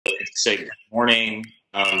say good morning.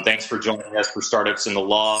 Thanks for joining us for Startups in the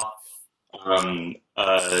Law.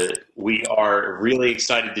 We are really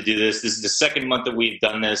excited to do this. This is the second month that we've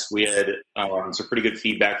done this. We had some pretty good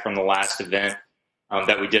feedback from the last event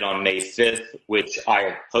that we did on May 5th, which I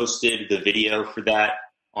have posted the video for that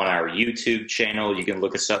on our YouTube channel. You can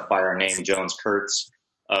look us up by our name, JonesKertz,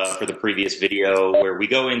 for the previous video, where we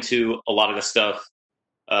go into a lot of the stuff,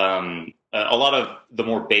 a lot of the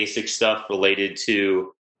more basic stuff related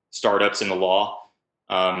to startups in the law.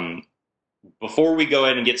 Before we go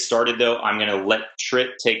ahead and get started, though, I'm going to let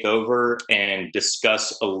Trit take over and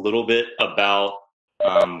discuss a little bit about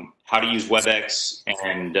how to use WebEx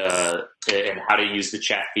and how to use the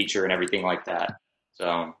chat feature and everything like that.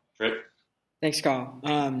 So, Trit. Thanks, Kyle.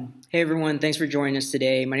 Hey, everyone. Thanks for joining us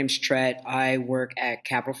today. My name is Tret. I work at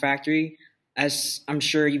Capital Factory. As I'm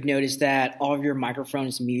sure you've noticed that all of your microphone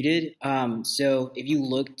is muted. So if you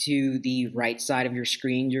look to the right side of your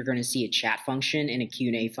screen, you're going to see a chat function and a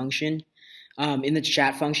Q&A function. In the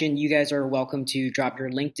chat function, you guys are welcome to drop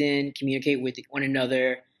your LinkedIn, communicate with one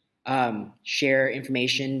another, share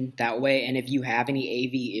information that way. And if you have any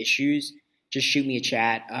AV issues, just shoot me a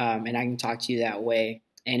chat and I can talk to you that way.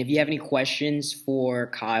 And if you have any questions for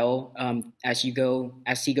Kyle as he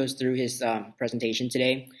goes through his presentation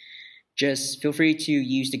today, just feel free to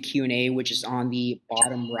use the Q&A, which is on the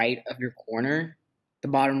bottom right of your corner, the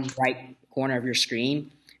bottom right corner of your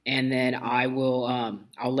screen. And then I'll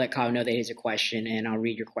let Kyle know that he has a question, and I'll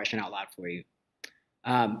read your question out loud for you.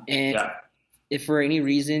 If for any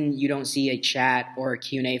reason you don't see a chat or a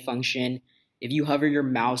Q&A function, if you hover your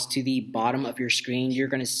mouse to the bottom of your screen, you're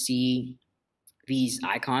going to see these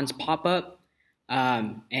icons pop up.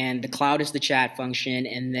 And the cloud is the chat function,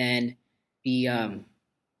 and then the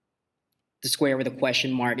square with a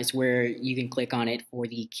question mark is where you can click on it for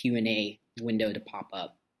the Q&A window to pop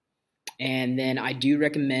up. And then I do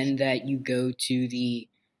recommend that you go to the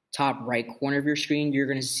top right corner of your screen. You're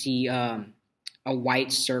going to see a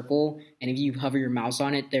white circle. And if you hover your mouse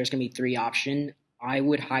on it, there's going to be 3 options. I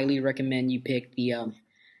would highly recommend you pick the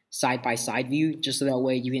side-by-side view, just so that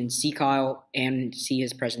way you can see Kyle and see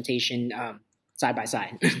his presentation side by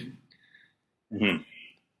side. Mm-hmm.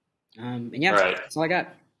 And yeah, right. That's all I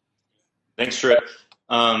got. Thanks, Trip.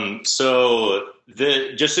 Just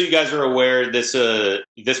so you guys are aware, this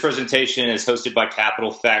presentation is hosted by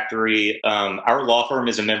Capital Factory. Our law firm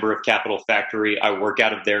is a member of Capital Factory. I work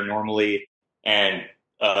out of there normally, and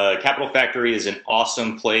Capital Factory is an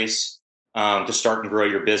awesome place to start and grow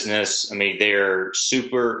your business. I mean, they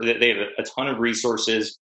have a ton of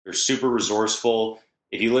resources. They're super resourceful.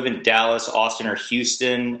 If you live in Dallas, Austin, or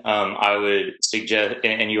Houston, I would suggest,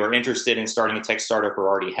 and you are interested in starting a tech startup or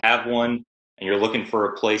already have one, and you're looking for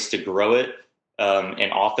a place to grow it,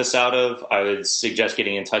 an office out of, I would suggest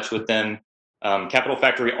getting in touch with them. Capital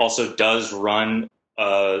Factory also does run,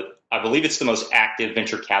 I believe it's the most active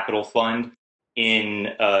venture capital fund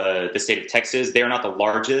in the state of Texas. They are not the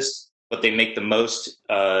largest, but they make the most,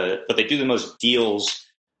 but they do the most deals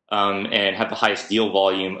and have the highest deal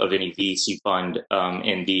volume of any VC fund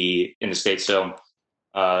in the state. So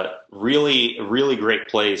really, really great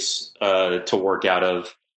place to work out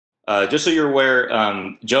of. Just so you're aware,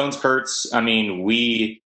 JonesKertz, I mean,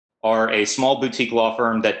 we are a small boutique law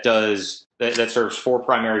firm that serves 4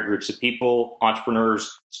 primary groups of people: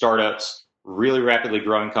 entrepreneurs, startups, really rapidly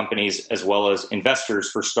growing companies, as well as investors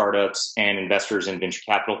for startups and investors in venture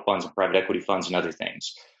capital funds and private equity funds and other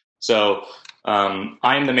things. So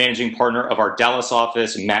I am the managing partner of our Dallas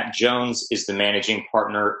office. Matt Jones is the managing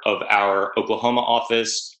partner of our Oklahoma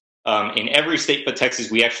office. In every state but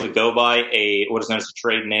Texas, we actually go by what is known as a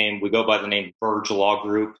trade name. We go by the name Burge Law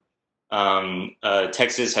Group.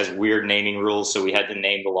 Texas has weird naming rules, so we had to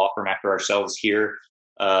name the law firm after ourselves here.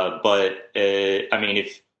 I mean,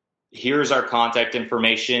 here's our contact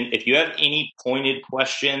information. If you have any pointed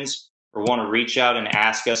questions or want to reach out and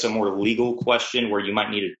ask us a more legal question where you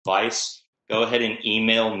might need advice, go ahead and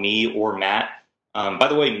email me or Matt. By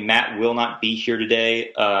the way, Matt will not be here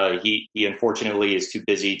today. He unfortunately is too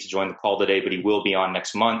busy to join the call today, but he will be on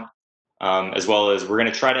next month, as well as we're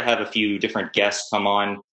going to try to have a few different guests come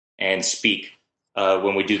on and speak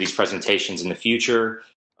when we do these presentations in the future.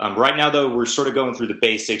 Right now, though, we're sort of going through the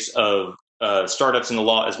basics of startups in the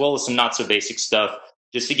law, as well as some not so basic stuff,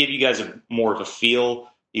 just to give you guys more of a feel.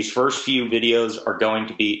 These first few videos and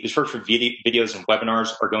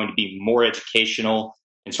webinars are going to be more educational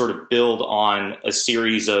and sort of build on a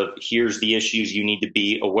series of here's the issues you need to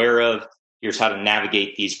be aware of, here's how to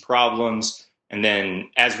navigate these problems. And then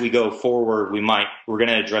as we go forward, we're going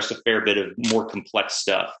to address a fair bit of more complex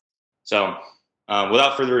stuff. So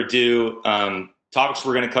without further ado, topics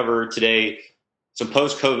we're going to cover today: some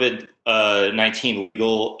post-COVID-19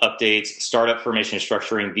 legal updates, startup formation and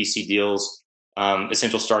structuring, VC deals,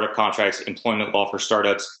 essential startup contracts, employment law for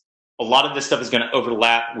startups. A lot of this stuff is going to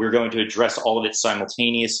overlap. We're going to address all of it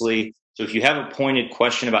simultaneously. So if you have a pointed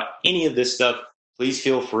question about any of this stuff, please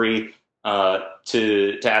feel free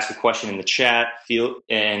to ask a question in the chat.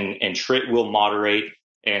 And Trit will moderate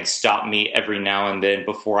and stop me every now and then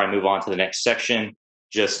before I move on to the next section,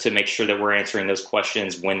 just to make sure that we're answering those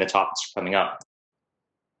questions when the topics are coming up.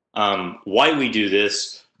 Why we do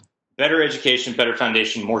this: better education, better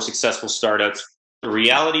foundation, more successful startups. The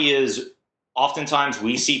reality is, oftentimes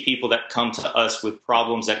we see people that come to us with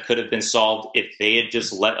problems that could have been solved if they had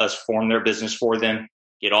just let us form their business for them,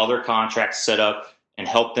 get all their contracts set up, and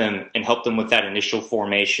help them with that initial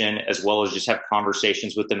formation, as well as just have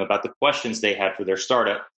conversations with them about the questions they had for their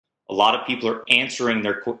startup. A lot of people are answering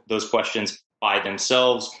those questions by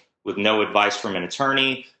themselves with no advice from an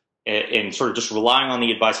attorney, and sort of just relying on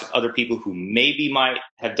the advice of other people who maybe might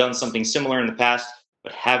have done something similar in the past,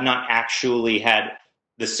 but have not actually had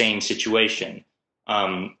the same situation.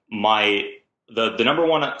 The number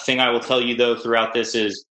one thing I will tell you, though, throughout this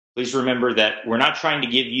is, please remember that we're not trying to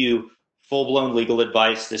give you full-blown legal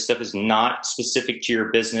advice. This stuff is not specific to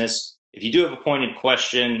your business. If you do have a pointed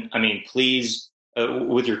question, I mean, please,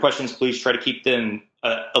 with your questions, please try to keep them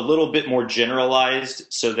a little bit more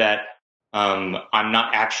generalized, so that I'm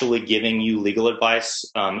not actually giving you legal advice.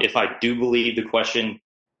 If I do believe the question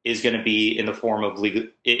is going to be in the form of legal,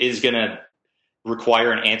 it is going to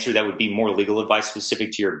require an answer that would be more legal advice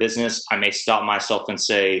specific to your business, I may stop myself and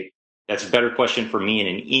say, that's a better question for me in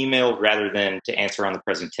an email rather than to answer on the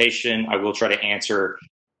presentation. I will try to answer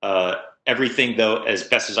everything, though, as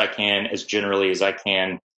best as I can, as generally as I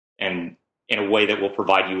can, and in a way that will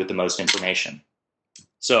provide you with the most information.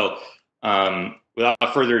 So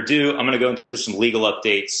without further ado, I'm going to go into some legal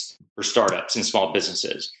updates for startups and small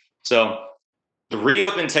businesses. So the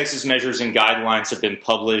Reopen Texas measures and guidelines have been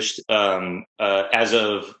published as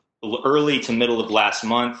of early to middle of last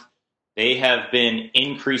month. They have been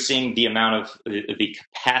increasing the amount of the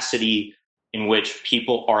capacity in which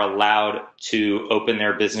people are allowed to open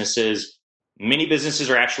their businesses. Many businesses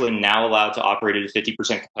are actually now allowed to operate at a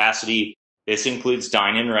 50% capacity. This includes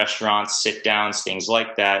dine-in restaurants, sit-downs, things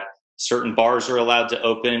like that. Certain bars are allowed to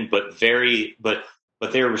open, but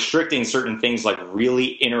they're restricting certain things like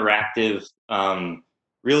really interactive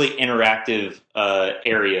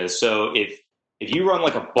areas. So if you run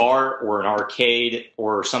like a bar or an arcade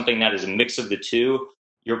or something that is a mix of the two,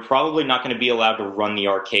 you're probably not going to be allowed to run the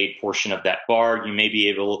arcade portion of that bar. You may be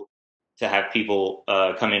able to have people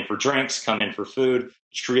come in for drinks, come in for food.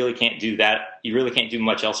 You really can't do that. You really can't do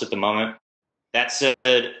much else at the moment. That said,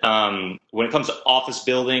 when it comes to office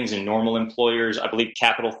buildings and normal employers, I believe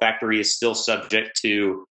Capital Factory is still subject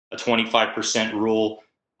to a 25% rule.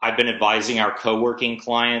 I've been advising our co-working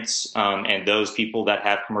clients and those people that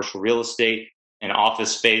have commercial real estate and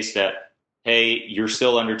office space that, hey, you're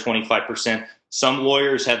still under 25%. Some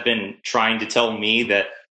lawyers have been trying to tell me that,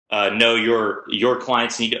 no, your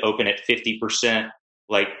clients need to open at 50%.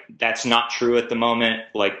 Like, that's not true at the moment,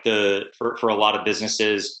 like for a lot of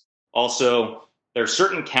businesses. Also, there are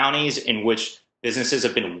certain counties in which businesses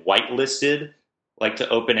have been whitelisted, like to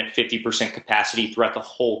open at 50% capacity throughout the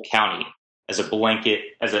whole county as a blanket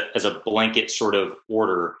sort of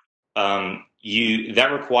order. That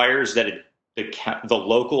requires that the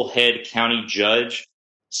local head county judge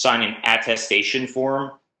sign an attestation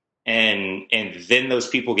form, and then those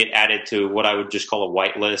people get added to what I would just call a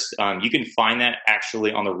whitelist. You can find that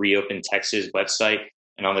actually on the Reopen Texas website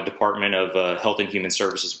and on the Department of Health and Human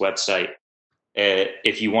Services website.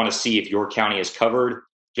 If you want to see if your county is covered,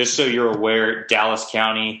 just so you're aware, Dallas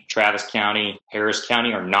County, Travis County, Harris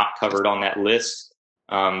County are not covered on that list.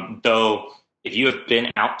 Though if you have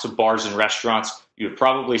been out to bars and restaurants, you have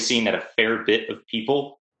probably seen that a fair bit of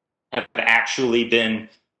people have actually been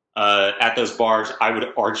at those bars. I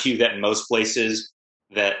would argue that most places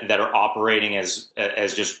that are operating as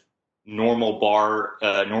just normal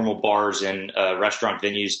bars and restaurant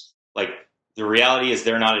venues, like, the reality is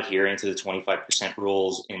they're not adhering to the 25%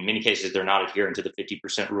 rules. In many cases, they're not adhering to the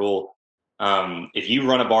 50% rule. If you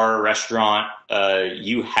run a bar or restaurant,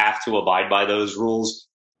 you have to abide by those rules.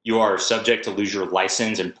 You are subject to lose your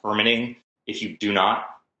license and permitting if you do not.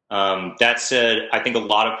 That said, I think a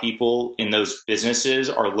lot of people in those businesses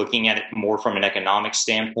are looking at it more from an economic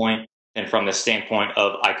standpoint than from the standpoint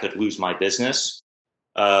of, I could lose my business.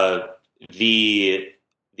 The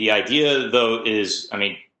idea, though, is, I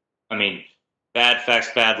mean, bad facts,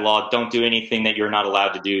 bad law. Don't do anything that you're not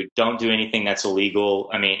allowed to do. Don't do anything that's illegal.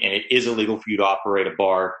 I mean, and it is illegal for you to operate a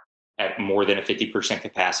bar at more than a 50%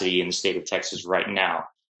 capacity in the state of Texas right now.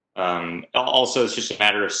 Also, it's just a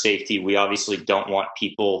matter of safety. We obviously don't want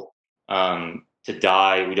people to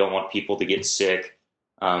die. We don't want people to get sick.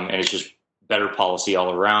 And it's just better policy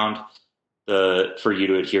all around for you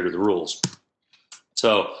to adhere to the rules.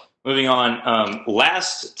 So moving on,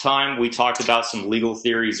 last time we talked about some legal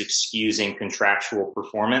theories excusing contractual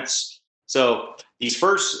performance. So these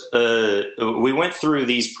first, we went through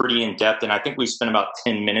these pretty in depth, and I think we spent about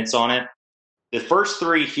 10 minutes on it. The first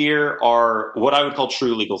three here are what I would call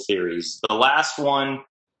true legal theories. The last one,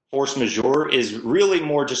 force majeure, is really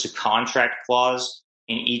more just a contract clause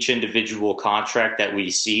in each individual contract that we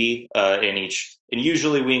see and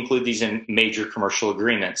usually we include these in major commercial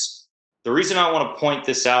agreements. The reason I want to point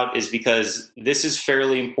this out is because this is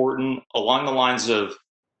fairly important along the lines of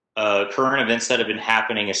current events that have been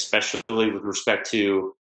happening, especially with respect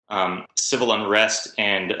to civil unrest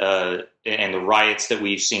and the riots that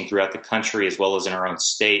we've seen throughout the country as well as in our own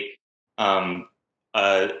state.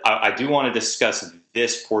 I do want to discuss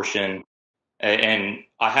this portion, and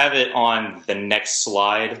I have it on the next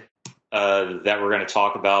slide that we're going to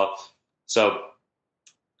talk about. So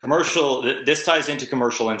this ties into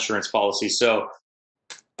commercial insurance policy. So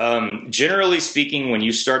generally speaking, when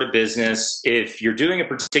you start a business, if you're doing a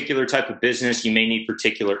particular type of business, you may need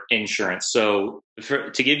particular insurance. So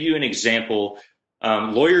to give you an example,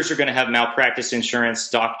 lawyers are going to have malpractice insurance,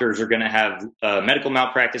 doctors are going to have medical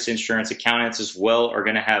malpractice insurance, accountants as well are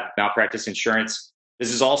going to have malpractice insurance.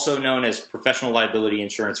 This is also known as professional liability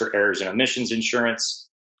insurance or errors and omissions insurance.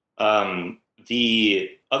 The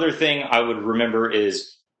other thing I would remember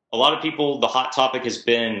is a lot of people, the hot topic has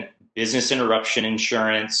been business interruption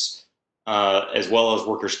insurance, as well as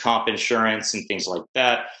workers' comp insurance and things like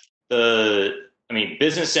that.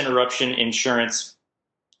 Business interruption insurance,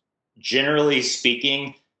 generally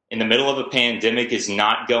speaking, in the middle of a pandemic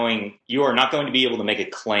you are not going to be able to make a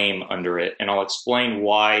claim under it. And I'll explain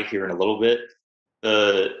why here in a little bit.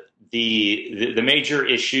 The major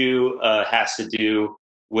issue has to do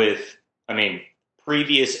with,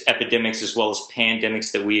 previous epidemics as well as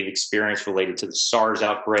pandemics that we have experienced related to the SARS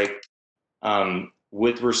outbreak.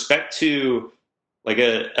 With respect to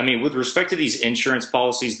these insurance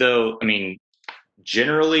policies, though,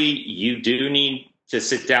 generally you do need to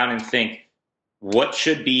sit down and think, what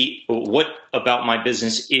about my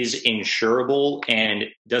business is insurable, and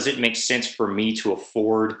does it make sense for me to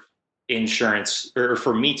afford insurance or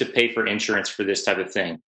for me to pay for insurance for this type of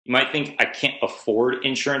thing? You might think I can't afford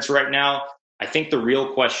insurance right now. I think the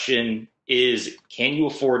real question is, can you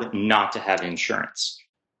afford not to have insurance?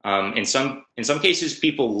 In some cases,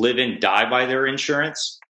 people live and die by their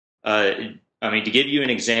insurance. To give you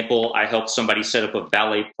an example, I helped somebody set up a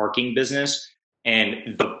valet parking business,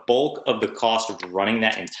 and the bulk of the cost of running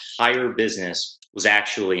that entire business was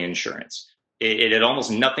actually insurance. It had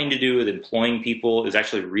almost nothing to do with employing people. It was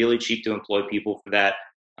actually really cheap to employ people for that.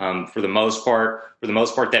 For the most part,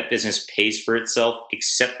 that business pays for itself,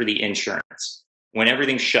 except for the insurance. When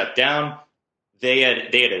everything shut down, they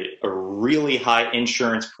had a really high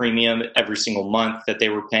insurance premium every single month that they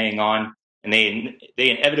were paying on, and they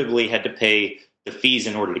inevitably had to pay the fees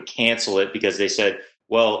in order to cancel it because they said,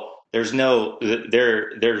 well, there's no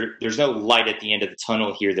light at the end of the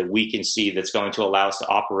tunnel here that we can see that's going to allow us to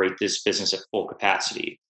operate this business at full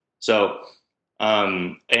capacity. So.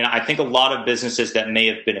 And I think a lot of businesses that may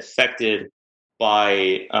have been affected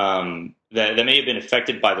by that may have been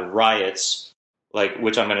affected by the riots,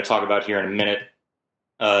 which I'm going to talk about here in a minute,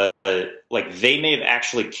 they may have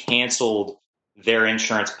actually canceled their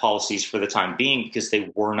insurance policies for the time being because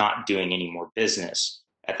they were not doing any more business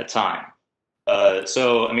at the time.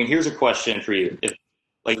 So here's a question for you: if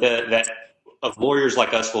that of lawyers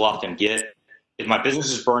like us will often get. If my business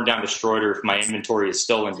is burned down, destroyed, or if my inventory is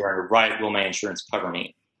stolen during a riot, will my insurance cover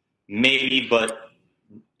me? Maybe, but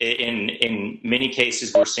in many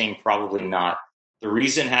cases, we're seeing probably not. The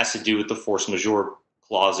reason has to do with the force majeure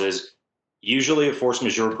clauses. Usually a force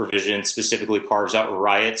majeure provision specifically carves out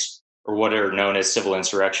riots, or what are known as civil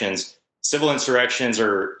insurrections. Civil insurrections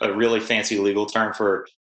are a really fancy legal term for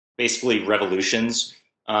basically revolutions.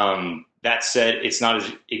 That said, it's not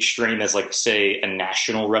as extreme as, say, a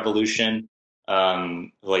national revolution.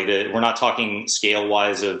 We're not talking scale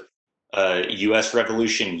wise of U.S.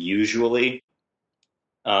 revolution usually.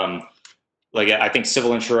 I think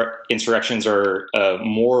civil insurrections are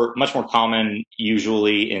much more common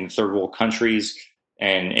usually in third world countries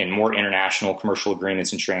and more international commercial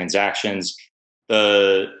agreements and transactions.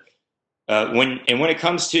 When it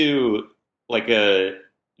comes to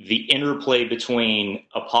the interplay between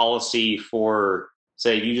a policy for,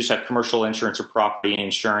 say, you just have commercial insurance or property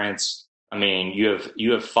insurance, I mean,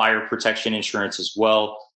 you have fire protection insurance as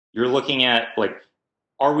well. You're looking at, like,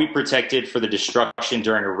 are we protected for the destruction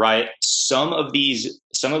during a riot? Some of these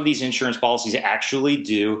insurance policies actually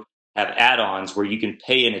do have add-ons where you can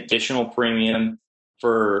pay an additional premium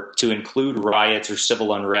to include riots or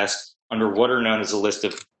civil unrest under what are known as a list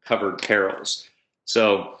of covered perils.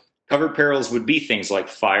 So covered perils would be things like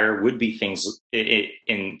fire, would be things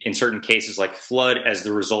in certain cases like flood as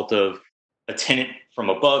the result of a tenant from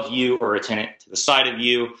above you or a tenant to the side of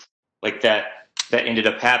you, like that ended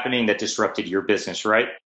up happening, that disrupted your business, right?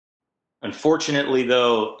 Unfortunately,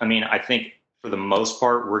 though, I mean, I think for the most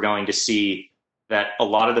part, we're going to see that a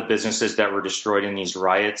lot of the businesses that were destroyed in these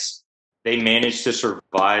riots, they managed to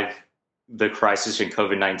survive the crisis in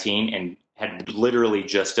COVID-19 and had literally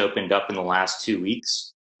just opened up in the last 2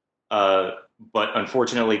 weeks. But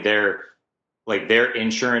unfortunately, their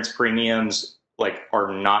insurance premiums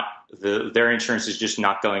are not, their insurance is just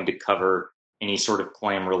not going to cover any sort of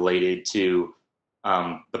claim related to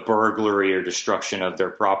the burglary or destruction of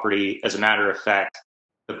their property. As a matter of fact,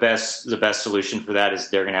 the best solution for that is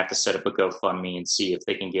they're going to have to set up a GoFundMe and see if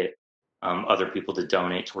they can get other people to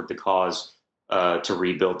donate toward the cause to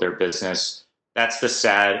rebuild their business. That's the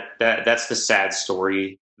sad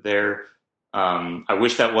story there. I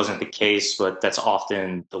wish that wasn't the case, but that's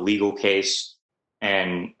often the legal case.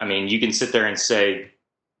 And I mean, you can sit there and say,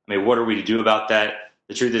 I mean, what are we to do about that?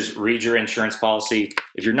 The truth is, read your insurance policy.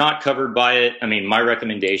 If you're not covered by it, I mean, my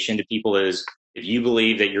recommendation to people is, if you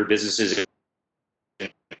believe that your business is in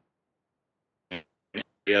an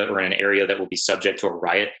area or in an area that will be subject to a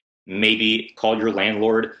riot, maybe call your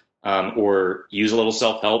landlord or use a little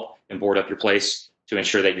self-help and board up your place to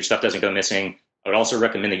ensure that your stuff doesn't go missing. I would also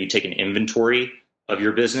recommend that you take an inventory of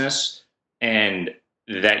your business and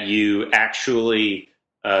that you actually,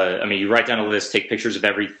 you write down a list, take pictures of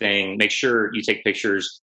everything, make sure you take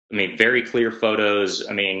pictures, very clear photos,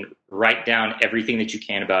 write down everything that you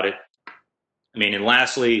can about it. And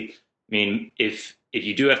lastly, if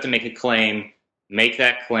you do have to make a claim, make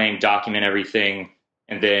that claim, document everything.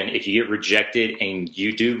 And then if you get rejected and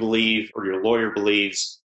you do believe, or your lawyer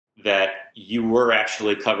believes, that you were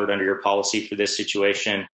actually covered under your policy for this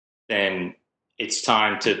situation, then it's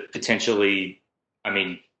time to potentially,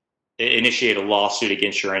 initiate a lawsuit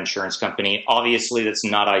against your insurance company. Obviously, that's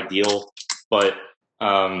not ideal, but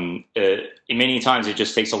many times it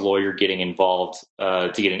just takes a lawyer getting involved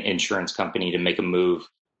to get an insurance company to make a move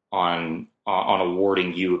on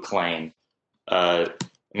awarding you a claim.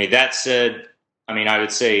 That said, I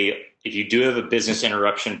would say if you do have a business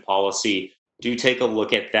interruption policy, do take a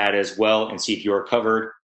look at that as well and see if you are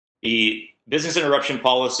covered. The business interruption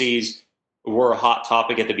policies were a hot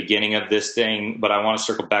topic at the beginning of this thing, but I want to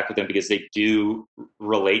circle back with them because they do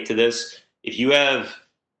relate to this. If you have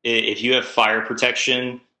fire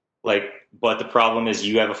protection, but the problem is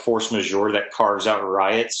you have a force majeure that carves out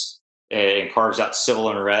riots and carves out civil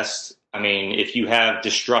unrest. If you have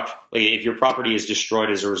if your property is destroyed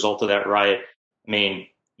as a result of that riot,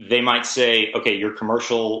 they might say, okay, your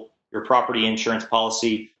property insurance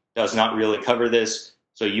policy does not really cover this.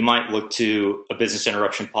 So you might look to a business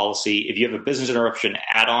interruption policy. If you have a business interruption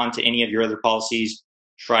add-on to any of your other policies,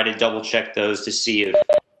 try to double check those to see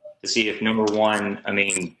if number one,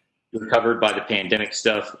 you're covered by the pandemic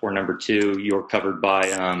stuff, or number two, you're covered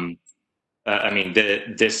by,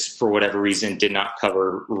 this for whatever reason did not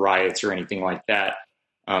cover riots or anything like that.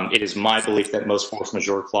 It is my belief that most force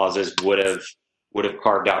majeure clauses would have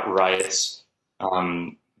carved out riots.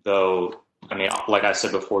 Though, like I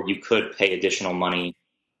said before, you could pay additional money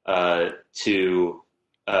to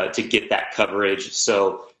get that coverage.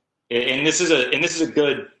 So, and this is a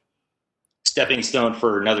good stepping stone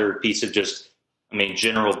for another piece of just,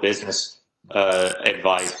 general business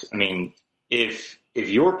advice. If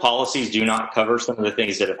your policies do not cover some of the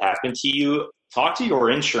things that have happened to you, talk to your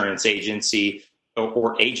insurance agency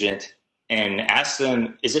or agent and ask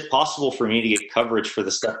them, is it possible for me to get coverage for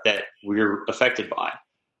the stuff that we're affected by?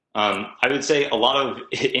 I would say a lot of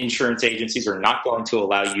insurance agencies are not going to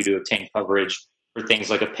allow you to obtain coverage for things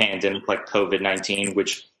like a pandemic like COVID-19,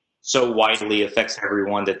 which so widely affects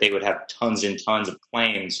everyone that they would have tons and tons of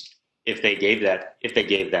claims if they gave that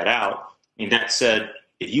out. That said,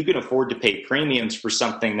 if you can afford to pay premiums for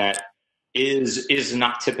something that is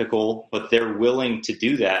not typical, but they're willing to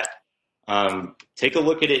do that, take a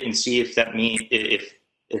look at it and see if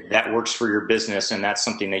that works for your business and that's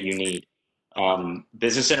something that you need. You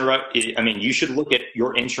should look at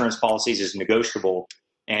your insurance policies as negotiable,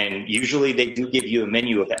 and usually they do give you a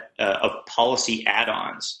menu of policy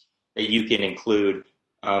add-ons that you can include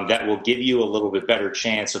that will give you a little bit better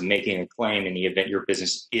chance of making a claim in the event your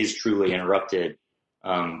business is truly interrupted.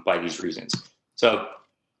 by these reasons. So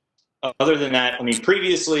other than that, I mean,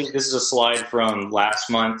 previously, this is a slide from last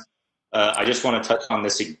month. I just want to touch on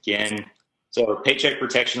this again. So paycheck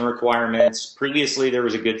protection requirements. Previously, there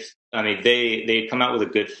was they come out with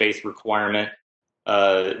a good faith requirement.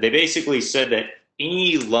 They basically said that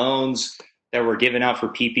any loans that were given out for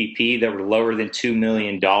PPP that were lower than $2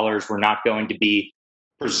 million were not going to be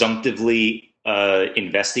presumptively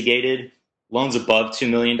investigated. Loans above $2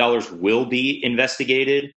 million will be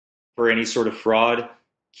investigated for any sort of fraud.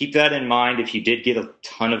 Keep that in mind. If you did get a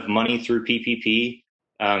ton of money through PPP,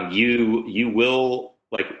 you will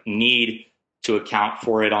need to account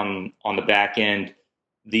for it on the back end.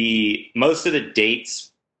 Most of the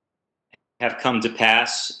dates have come to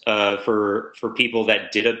pass for people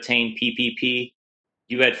that did obtain PPP.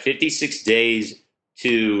 You had 56 days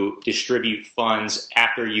to distribute funds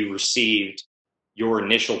after you received your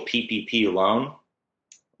initial PPP loan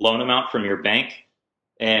amount from your bank.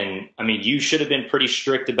 And I mean, you should have been pretty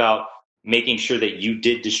strict about making sure that you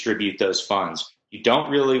did distribute those funds. You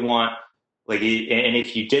don't really want, and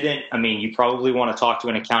if you didn't, I mean, you probably want to talk to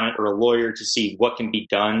an accountant or a lawyer to see what can be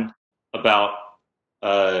done about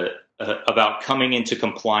coming into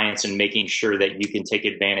compliance and making sure that you can take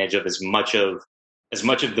advantage of as much of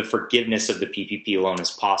the forgiveness of the PPP loan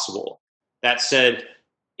as possible. That said,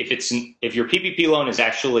 if your PPP loan is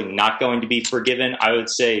actually not going to be forgiven, I would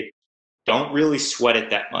say don't really sweat it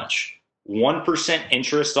that much. 1%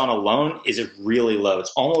 interest on a loan is really low.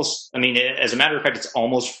 It's almost, I mean, as a matter of fact, it's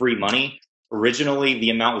almost free money. Originally,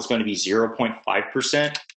 the amount was going to be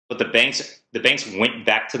 0.5%, but the banks went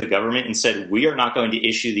back to the government and said, we are not going to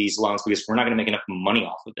issue these loans because we're not going to make enough money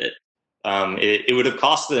off of it. It would have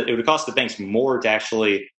cost the banks more to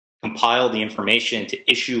actually compile the information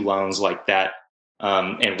to issue loans like that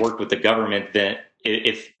and work with the government than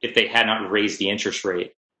if they had not raised the interest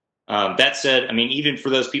rate. That said, I mean, even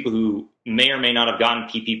for those people who may or may not have gotten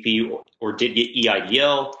PPP or did get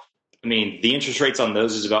EIDL, I mean, the interest rates on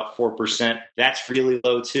those is about 4%. That's really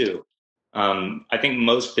low too. I think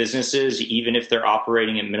most businesses, even if they're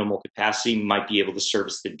operating at minimal capacity, might be able to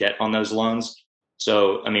service the debt on those loans.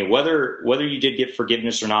 So, I mean, whether you did get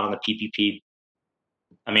forgiveness or not on the PPP,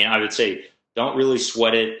 I mean, I would say don't really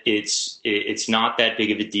sweat it. It's not that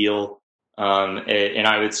big of a deal. And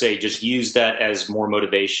I would say just use that as more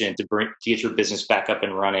motivation to get your business back up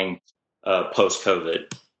and running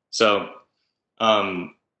post-COVID. So,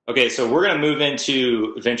 okay, so we're going to move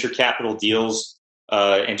into venture capital deals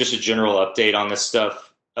and just a general update on this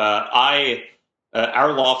stuff.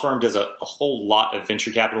 Our law firm does a whole lot of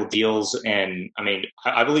venture capital deals, and I mean,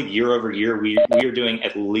 I believe year over year we are doing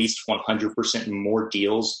at least 100% more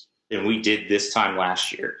deals than we did this time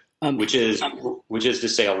last year, which is to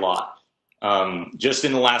say a lot. Just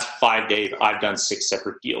in the last 5 days, I've done 6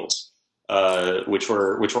 separate deals, which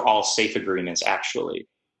were all safe agreements actually.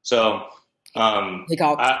 So, hey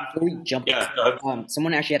Kyle, before we jump,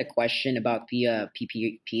 someone actually had a question about the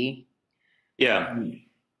PPP. Yeah.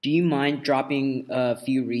 Do you mind dropping a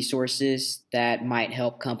few resources that might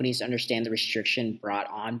help companies understand the restriction brought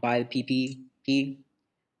on by the PPP?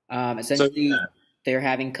 Essentially, they're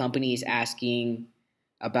having companies asking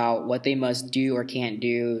about what they must do or can't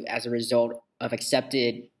do as a result of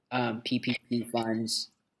accepted PPP funds.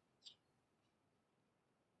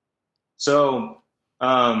 So,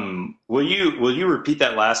 will you repeat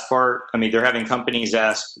that last part? I mean, they're having companies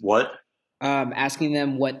ask what? Asking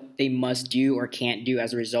them what they must do or can't do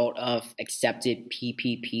as a result of accepted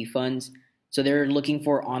PPP funds. So they're looking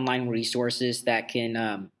for online resources that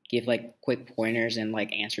can give quick pointers and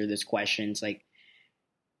answer those questions.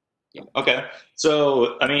 Yeah. Okay.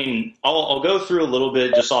 So, I mean, I'll go through a little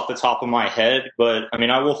bit just off the top of my head, but I mean,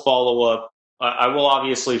 I will follow up. I will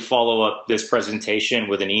obviously follow up this presentation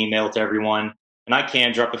with an email to everyone, and I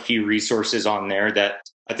can drop a few resources on there that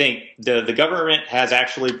I think the government has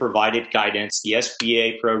actually provided guidance. The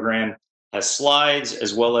SBA program has slides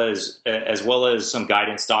as well as some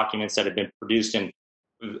guidance documents that have been produced and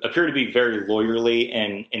appear to be very lawyerly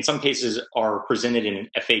and in some cases are presented in an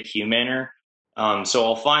FAQ manner. So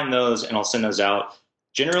I'll find those and I'll send those out.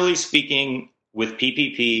 Generally speaking, with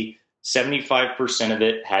PPP, 75% of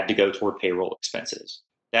it had to go toward payroll expenses.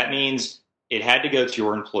 That means it had to go to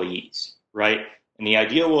your employees, right? And the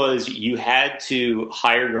idea was you had to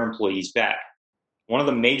hire your employees back. One of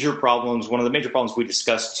the major problems we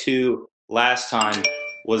discussed too last time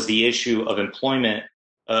was the issue of employment,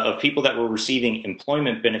 of people that were receiving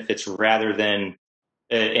employment benefits rather than,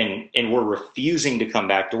 and were refusing to come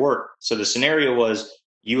back to work. So the scenario was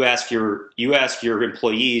you ask your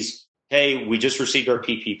employees, hey, we just received our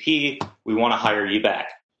PPP, we want to hire you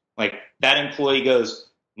back. Like that employee goes,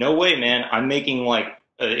 no way, man. I'm making like,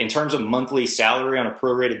 in terms of monthly salary on a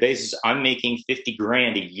prorated basis, I'm making 50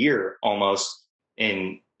 grand a year almost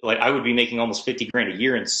in like, I would be making almost 50 grand a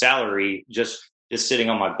year in salary just sitting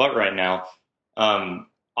on my butt right now.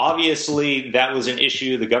 Obviously that was an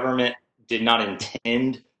issue. The government did not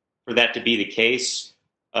intend for that to be the case.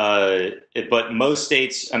 But most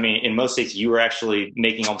states, I mean, in most states, you were actually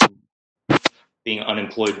making almost being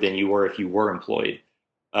unemployed than you were if you were employed.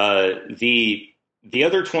 The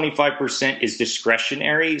other 25% is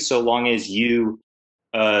discretionary, so long as you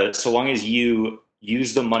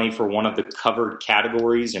use the money for one of the covered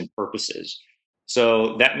categories and purposes.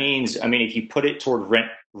 So that means, I mean, if you put it toward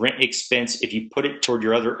rent expense, if you put it toward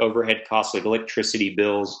your other overhead costs like electricity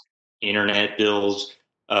bills, internet bills,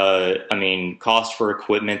 I mean, cost for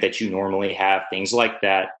equipment that you normally have, things like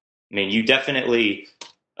that. I mean, you definitely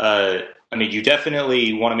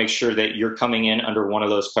want to make sure that you're coming in under one of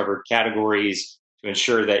those covered categories to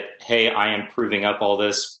ensure that, hey, I am proving up all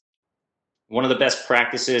this. One of the best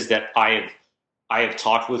practices that I have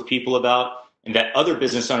talked with people about, and that other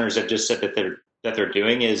business owners have just said that they're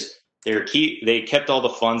doing, is they kept all the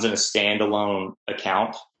funds in a standalone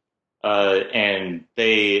account, and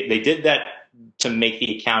they did that to make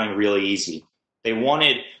the accounting really easy. They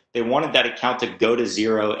wanted that account to go to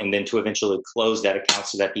zero and then to eventually close that account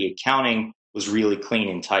so that the accounting was really clean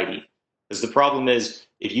and tidy. Because the problem is,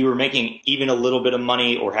 if you were making even a little bit of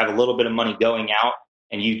money or have a little bit of money going out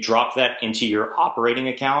and you drop that into your operating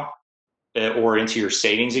account or into your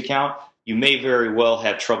savings account, you may very well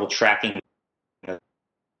have trouble tracking.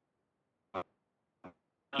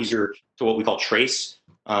 Easier to what we call trace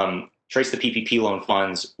the PPP loan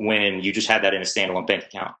funds when you just had that in a standalone bank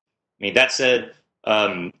account. I mean, that said,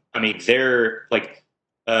 I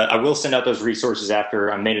will send out those resources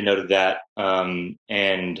after. I made a note of that. I mean,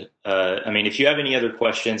 if you have any other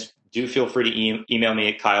questions, do feel free to email me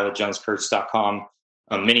at kyle@joneskertz.com.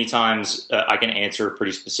 Many times I can answer a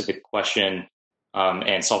pretty specific question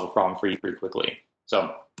and solve a problem for you pretty quickly.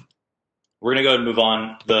 So we're going to go ahead and move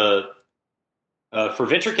on. For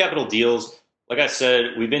venture capital deals, like I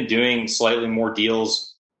said, we've been doing slightly more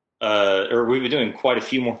deals, or we've been doing quite a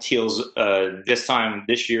few more deals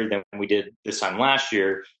this year than we did this time last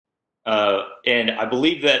year. And I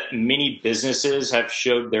believe that many businesses have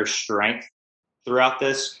showed their strength throughout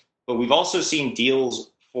this, but we've also seen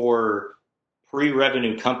deals for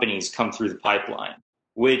pre-revenue companies come through the pipeline,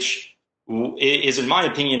 which is, in my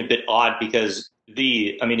opinion, a bit odd because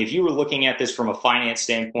if you were looking at this from a finance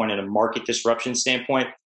standpoint and a market disruption standpoint,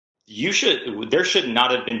 there should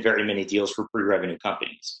not have been very many deals for pre-revenue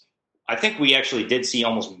companies. I think we actually did see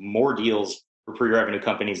almost more deals for pre-revenue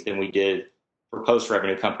companies than we did for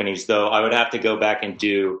post-revenue companies, though I would have to go back and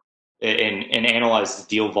analyze the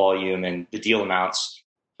deal volume and the deal amounts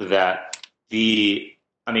for that.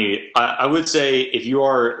 I would say if you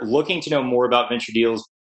are looking to know more about venture deals,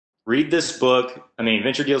 read this book. I mean,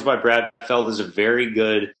 Venture Deals by Brad Feld is a very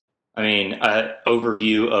good,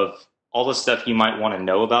 overview of all the stuff you might want to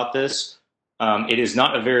know about this. It is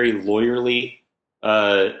not a very lawyerly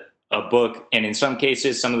a book, and in some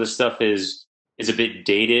cases, some of the stuff is a bit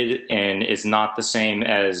dated and is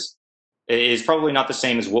probably not the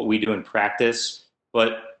same as what we do in practice.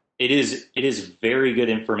 But it is very good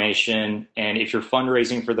information, and if you're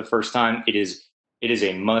fundraising for the first time, it is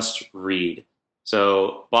a must read.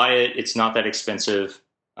 So buy it. It's not that expensive.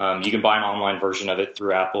 You can buy an online version of it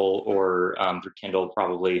through Apple or through Kindle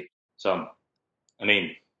probably. So,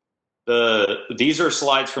 these are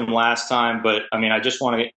slides from last time, but I just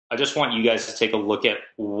want you guys to take a look at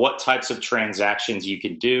what types of transactions you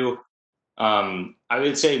can do. I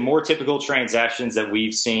would say more typical transactions that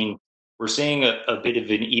we're seeing a bit of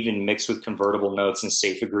an even mix with convertible notes and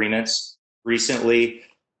safe agreements recently.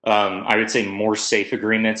 I would say more safe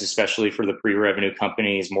agreements, especially for the pre-revenue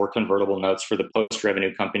companies, more convertible notes for the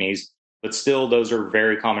post-revenue companies, but still those are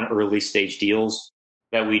very common early stage deals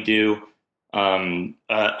that we do.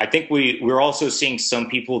 I think we're also seeing some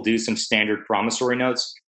people do some standard promissory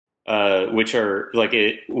notes, which are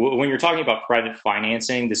when you're talking about private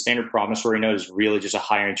financing, the standard promissory note is really just a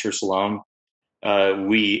higher interest loan.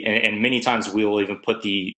 And many times we will even put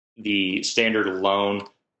the standard loan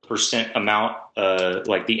percent amount,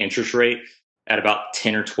 like the interest rate, at about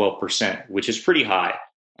 10 or 12%, which is pretty high.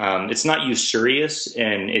 It's not usurious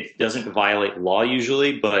and it doesn't violate law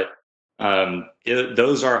usually, but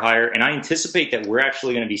those are higher. And I anticipate that we're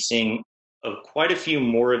actually going to be seeing quite a few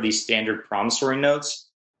more of these standard promissory notes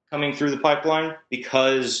coming through the pipeline,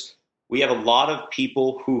 because we have a lot of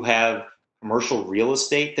people who have commercial real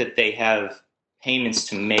estate that they have payments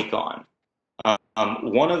to make on.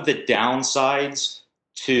 One of the downsides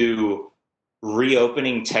to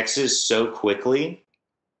reopening Texas so quickly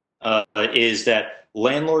is that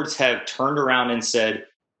landlords have turned around and said,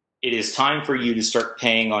 it is time for you to start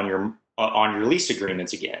paying on your lease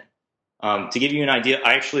agreements again. To give you an idea,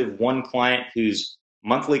 I actually have one client whose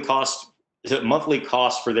monthly cost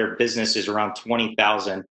for their business is around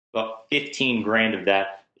 20,000. About 15 grand of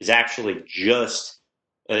that is actually just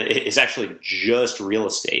real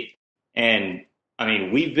estate. And I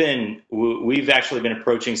mean, we've actually been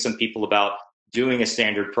approaching some people about doing a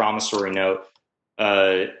standard promissory note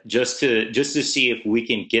just to see if we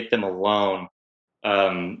can get them a loan.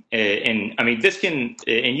 And I mean,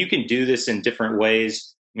 you can do this in different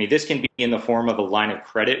ways. I mean, this can be in the form of a line of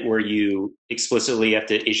credit where you explicitly have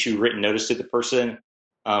to issue written notice to the person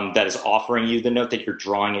that is offering you the note that you're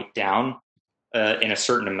drawing it down in a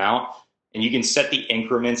certain amount. And you can set the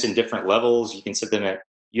increments in different levels. You can set them at,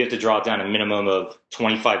 you have to draw it down a minimum of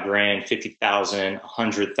 25 grand, 50,000,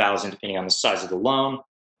 100,000, depending on the size of the loan.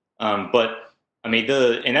 But I mean,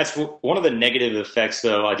 and that's one of the negative effects,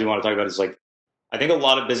 though, I do want to talk about is like, I think a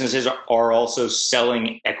lot of businesses are also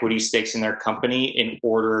selling equity stakes in their company in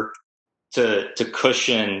order to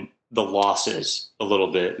cushion the losses a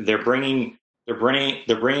little bit. They're bringing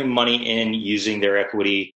money in using their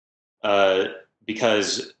equity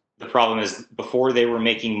because the problem is before they were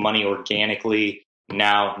making money organically,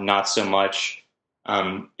 now not so much.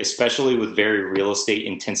 Especially with very real estate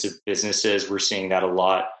intensive businesses, we're seeing that a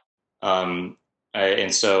lot.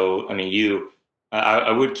 And so, I mean,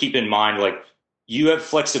 I would keep in mind, like, you have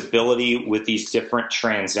flexibility with these different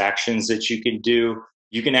transactions that you can do.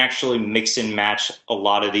 You can actually mix and match a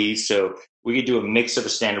lot of these. So we could do a mix of a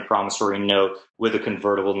standard promissory note with a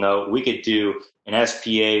convertible note. We could do an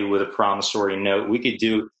SPA with a promissory note. We can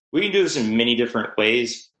do this in many different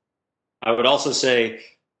ways. I would also say,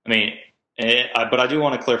 I mean, but I do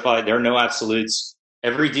want to clarify, there are no absolutes.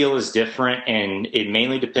 Every deal is different, and it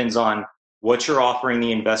mainly depends on what you're offering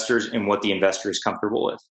the investors and what the investor is comfortable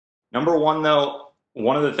with. Number one, though,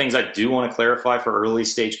 one of the things I do want to clarify for early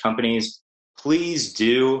stage companies, please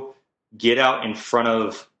do get out in front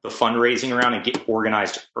of the fundraising round and get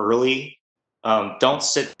organized early. Don't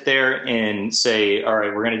sit there and say, all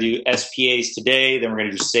right, we're going to do SPAs today, then we're going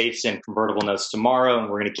to do safes and convertible notes tomorrow, and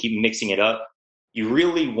we're going to keep mixing it up. You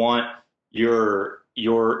really want your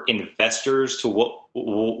investors to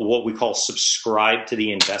what we call subscribe to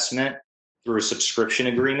the investment through a subscription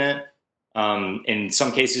agreement. In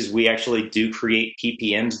some cases, we actually do create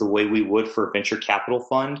PPMs the way we would for a venture capital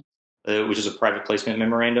fund, which is a private placement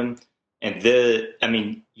memorandum. And I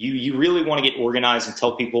mean, you really want to get organized and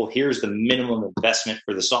tell people, here's the minimum investment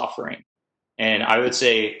for this offering. And I would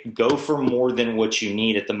say go for more than what you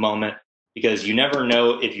need at the moment, because you never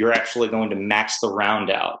know if you're actually going to max the round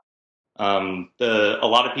out. A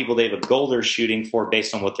lot of people, they have a goal they're shooting for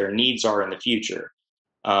based on what their needs are in the future.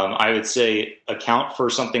 I would say account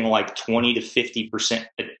for something like 20 to 50%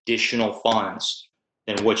 additional funds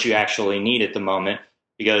than what you actually need at the moment,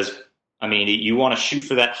 because I mean, you want to shoot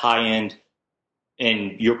for that high end,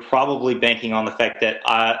 and you're probably banking on the fact that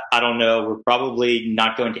I don't know, we're probably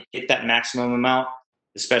not going to hit that maximum amount,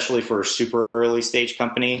 especially for a super early stage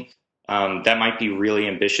company. That might be really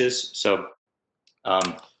ambitious. So,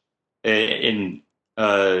 I mean,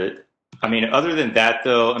 other than that,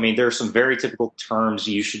 though, I mean, there are some very typical terms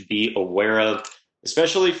you should be aware of,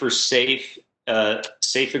 especially for safe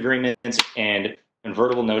agreements and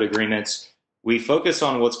convertible note agreements. We focus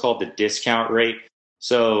on what's called the discount rate.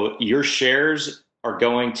 So your shares are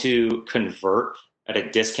going to convert at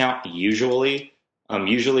a discount usually.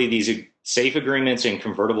 Usually these safe agreements and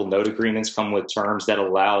convertible note agreements come with terms that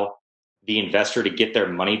allow the investor to get their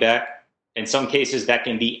money back. In some cases, that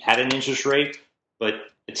can be at an interest rate, but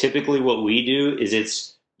typically what we do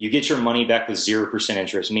is you get your money back with 0%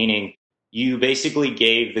 interest, meaning you basically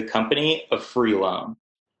gave the company a free loan.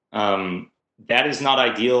 That is not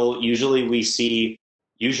ideal. Usually we see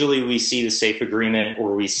the safe agreement,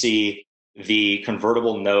 or we see the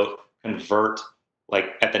convertible note convert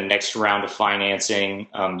like at the next round of financing.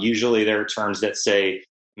 Usually there are terms that say,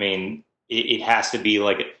 I mean, it has to be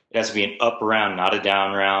an up round, not a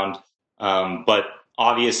down round. But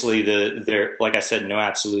obviously like I said, no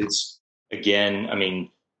absolutes. Again, I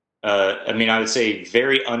mean, I would say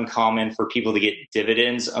very uncommon for people to get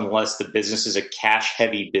dividends unless the business is a cash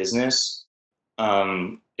heavy business.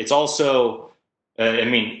 It's also,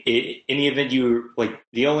 in the event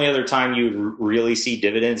the only other time you really see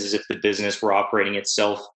dividends is if the business were operating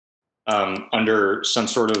itself under some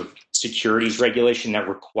sort of securities regulation that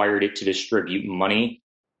required it to distribute money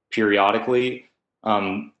periodically.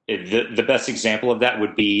 The best example of that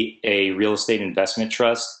would be a real estate investment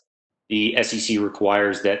trust. the SEC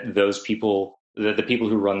requires that those people, the people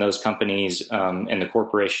who run those companies and the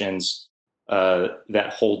corporations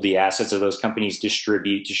that hold the assets of those companies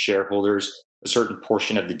distribute to shareholders a certain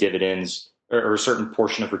portion of the dividends or a certain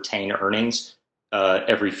portion of retained earnings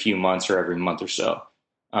every few months or every month or so.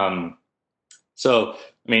 So,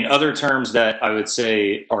 I mean, other terms that I would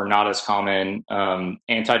say are not as common,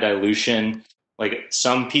 anti-dilution, like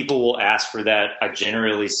some people will ask for that. I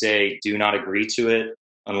generally say do not agree to it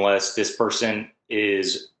unless this person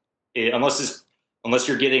is, unless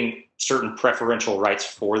you're getting certain preferential rights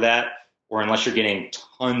for that, or unless you're getting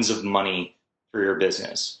tons of money for your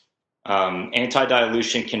business.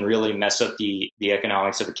 Anti-dilution can really mess up the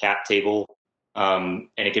economics of a cap table, and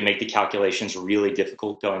it can make the calculations really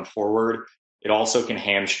difficult going forward. It also can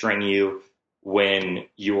hamstring you when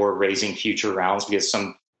you're raising future rounds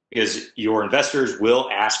because your investors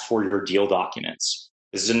will ask for your deal documents.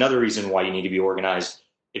 This is another reason why you need to be organized.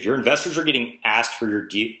 If your investors are going to ask for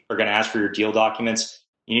your deal documents,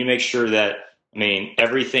 you need to make sure that, I mean,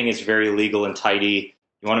 everything is very legal and tidy.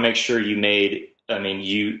 You want to make sure you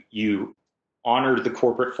honored the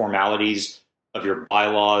corporate formalities of your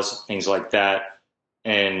bylaws, things like that.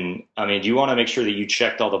 And I mean, you want to make sure that you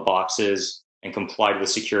checked all the boxes and complied with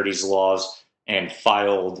securities laws and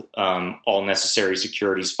filed all necessary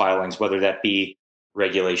securities filings, whether that be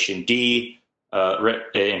Regulation D,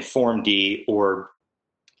 in Form D, or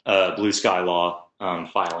Blue Sky Law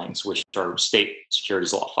filings, which are state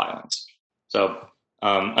securities law filings. So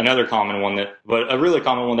another common one but a really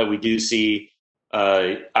common one that we do see,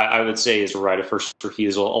 I would say, is a right of first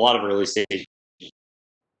refusal. A lot of early stage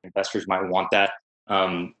investors might want that.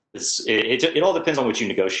 It all depends on what you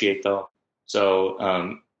negotiate, though. So,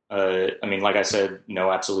 I mean, like I said,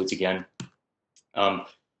 no absolutes again.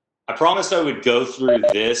 I promised I would go through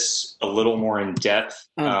this a little more in depth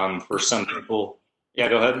for some people. Yeah,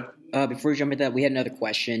 go ahead. Before we jump into that, we had another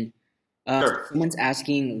question. Sure. Someone's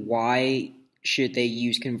asking, why should they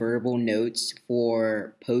use convertible notes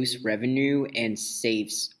for post-revenue and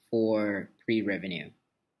safes for pre-revenue?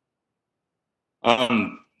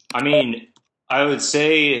 I mean, I would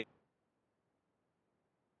say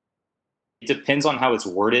it depends on how it's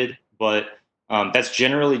worded, but that's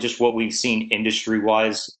generally just what we've seen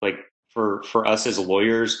industry-wise, like for us as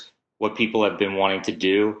lawyers, what people have been wanting to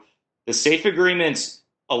do. The safe agreements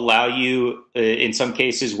allow you, in some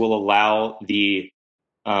cases, will allow the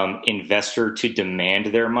investor to demand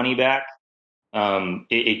their money back.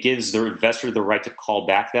 It gives the investor the right to call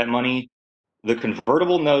back that money. The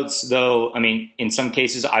convertible notes, though, I mean, in some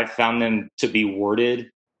cases, I've found them to be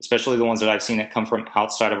worded, especially the ones that I've seen that come from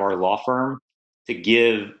outside of our law firm, to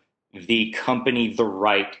give the company the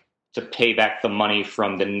right to pay back the money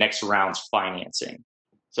from the next round's financing.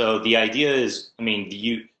 So the idea is, I mean,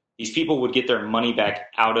 these people would get their money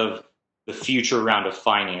back out of the future round of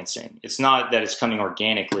financing. It's not that it's coming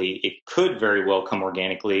organically. It could very well come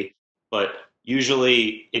organically, but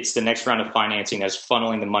usually it's the next round of financing that's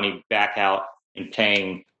funneling the money back out and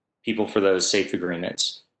paying people for those safe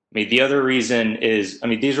agreements. I mean, the other reason is, I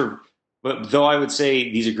mean, though I would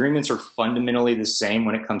say these agreements are fundamentally the same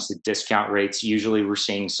when it comes to discount rates. Usually we're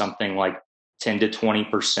seeing something like 10 to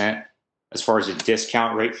 20% as far as a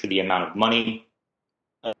discount rate for the amount of money.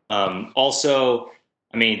 Also,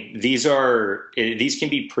 I mean, these can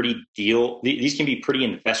be pretty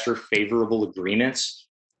investor favorable agreements,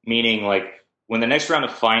 meaning like when the next round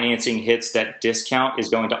of financing hits, that discount is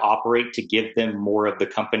going to operate to give them more of the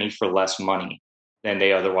company for less money than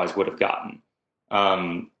they otherwise would have gotten.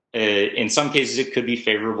 In some cases, it could be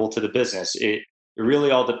favorable to the business. It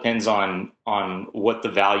really all depends on what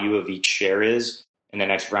the value of each share is in the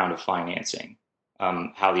next round of financing,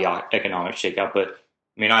 how the economics shake out. But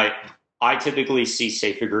I mean, I typically see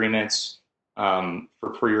safe agreements for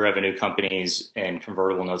pre-revenue companies and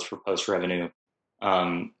convertible notes for post-revenue.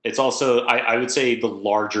 It's also, I would say, the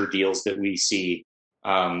larger deals that we see,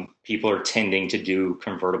 people are tending to do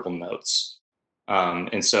convertible notes.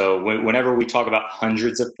 And so whenever we talk about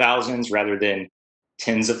hundreds of thousands rather than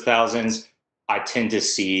tens of thousands, I tend to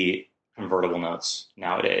see convertible notes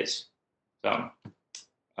nowadays. So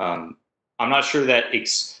I'm not sure that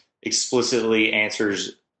explicitly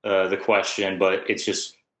answers the question, but it's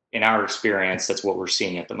just, in our experience, that's what we're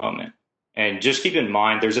seeing at the moment. And just keep in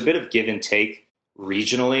mind, there's a bit of give and take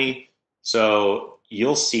regionally. So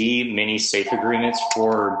you'll see many safe agreements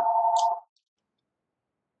for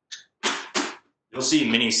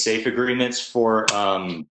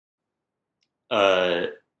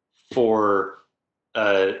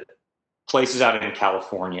places out in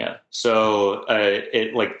California. So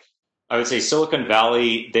I would say Silicon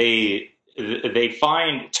Valley, they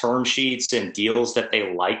find term sheets and deals that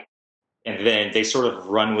they like and then they sort of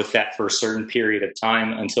run with that for a certain period of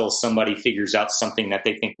time until somebody figures out something that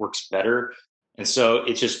they think works better. And so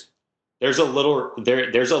it's just there's a little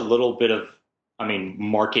bit of, I mean,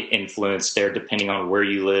 market influence there depending on where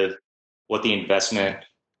you live, what the investment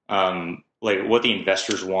like what the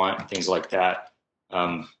investors want, things like that.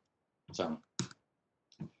 So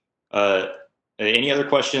any other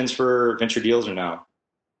questions for venture deals or no?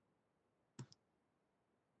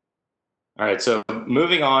 All right, so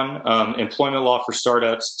moving on, employment law for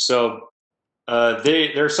startups. So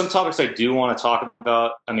there are some topics I do want to talk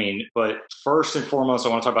about. I mean, but first and foremost, I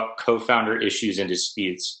want to talk about co-founder issues and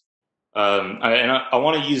disputes. I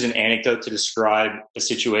want to use an anecdote to describe a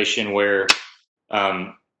situation where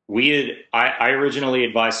I originally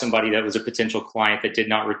advised somebody that was a potential client that did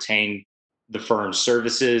not retain the firm's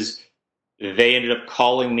services. They ended up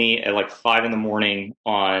calling me at like 5 a.m.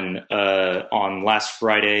 on last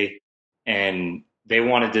Friday, and they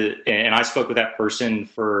wanted to. And I spoke with that person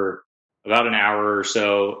for about an hour or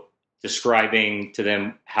so, describing to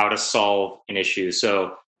them how to solve an issue.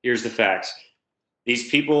 So here's the facts: these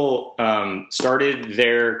people started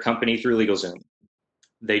their company through LegalZoom.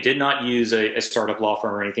 They did not use a startup law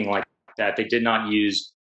firm or anything like that. They did not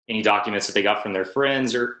use any documents that they got from their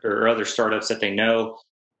friends or other startups that they know.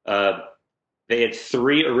 They had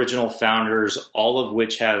 3 original founders, all of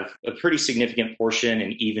which have a pretty significant portion,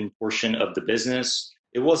 an even portion of the business.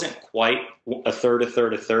 It wasn't quite a third,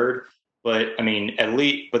 but I mean, at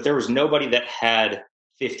least, but there was nobody that had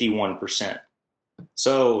 51%.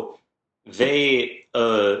 So they,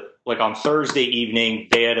 like on Thursday evening,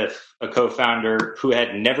 they had a co-founder who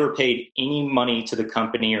had never paid any money to the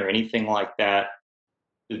company or anything like that,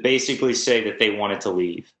 basically say that they wanted to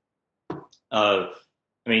leave.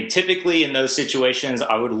 I mean, typically in those situations,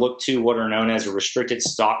 I would look to what are known as a restricted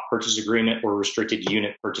stock purchase agreement or restricted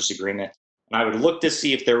unit purchase agreement. And I would look to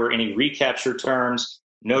see if there were any recapture terms,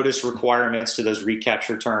 notice requirements to those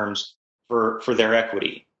recapture terms for their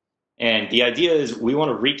equity. And the idea is we want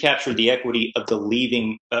to recapture the equity of the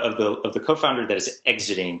leaving of the co-founder that is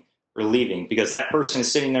exiting or leaving, because that person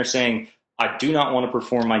is sitting there saying, I do not want to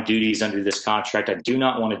perform my duties under this contract. I do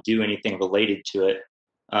not want to do anything related to it.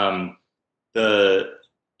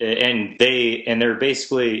 They're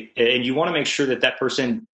basically, and you want to make sure that that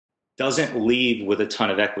person doesn't leave with a ton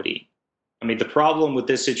of equity. I mean, the problem with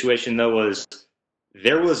this situation though was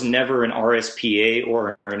there was never an RSPA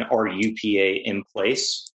or an RUPA in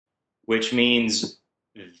place, which means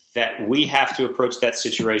that we have to approach that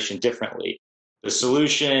situation differently. The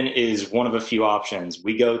solution is one of a few options.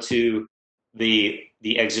 We go to the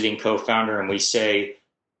exiting co-founder and we say,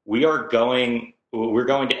 we're going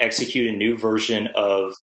to execute a new version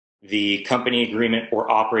of the company agreement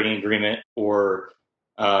or operating agreement or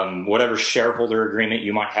whatever shareholder agreement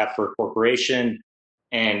you might have for a corporation,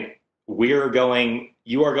 and you are going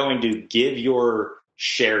to give your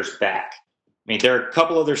shares back. I mean, there are a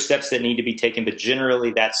couple other steps that need to be taken, but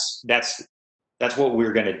generally that's what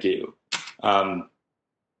we're going to do.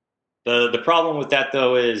 The problem with that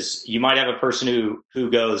though is you might have a person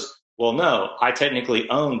who goes, well, no, I technically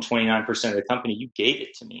own 29% of the company. You gave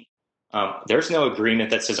it to me. There's no agreement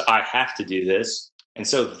that says I have to do this. And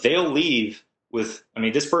so they'll leave with, I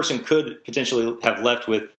mean, this person could potentially have left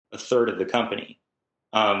with a third of the company.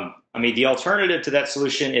 I mean, the alternative to that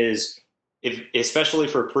solution is, especially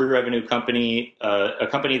for a pre-revenue company, a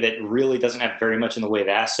company that really doesn't have very much in the way of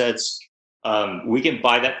assets, we can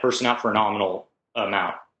buy that person out for a nominal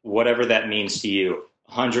amount, whatever that means to you,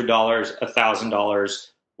 $100, $1,000,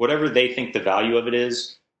 whatever they think the value of it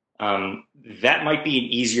is. That might be an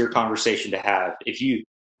easier conversation to have. If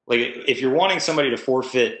you're wanting somebody to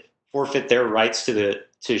forfeit their rights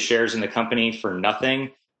to shares in the company for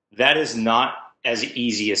nothing, that is not as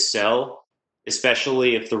easy a sell,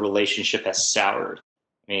 especially if the relationship has soured.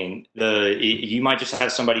 I mean, you might just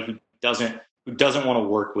have somebody who doesn't want to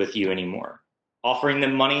work with you anymore. Offering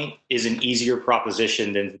them money is an easier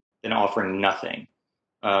proposition than offering nothing.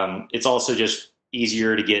 It's also just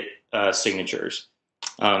easier to get signatures.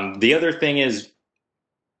 The other thing is,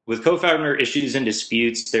 with co-founder issues and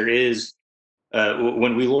disputes, there is,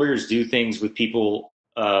 when we lawyers do things with people,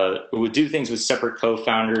 who would do things with separate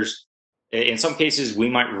co-founders, in some cases, we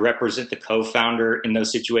might represent the co-founder in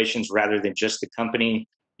those situations rather than just the company.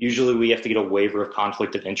 Usually we have to get a waiver of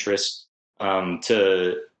conflict of interest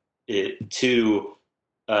to do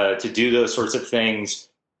those sorts of things.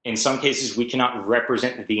 In some cases, we cannot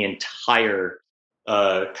represent the entire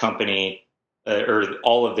company or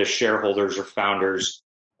all of the shareholders or founders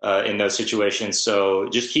in those situations. So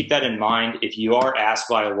just keep that in mind. If you are asked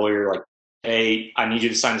by a lawyer, like, hey, I need you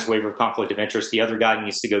to sign this waiver of conflict of interest, the other guy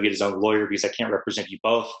needs to go get his own lawyer because I can't represent you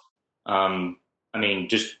both. I mean,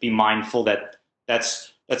 just be mindful that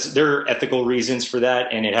there are ethical reasons for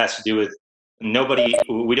that, and it has to do with nobody.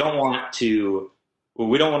 We don't want to pull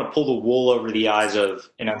the wool over the eyes of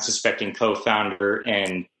an unsuspecting co-founder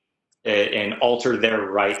and alter their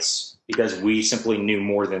rights because we simply knew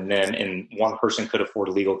more than them, and one person could afford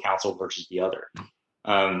legal counsel versus the other.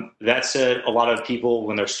 That said, a lot of people,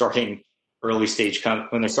 when they're starting early stage,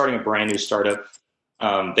 when they're starting a brand new startup,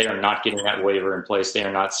 they are not getting that waiver in place. They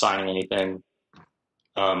are not signing anything.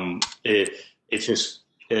 It's just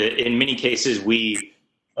in many cases we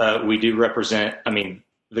do represent, I mean,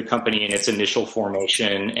 the company in its initial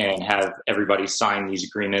formation and have everybody sign these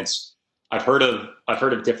agreements. I've heard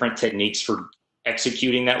of different techniques for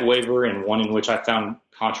executing that waiver, and one in which I found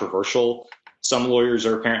controversial. Some lawyers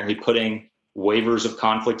are apparently putting waivers of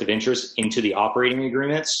conflict of interest into the operating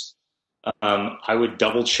agreements. I would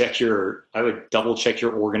double check your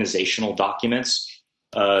organizational documents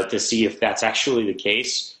to see if that's actually the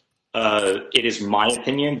case. It is my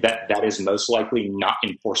opinion that is most likely not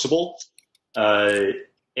enforceable.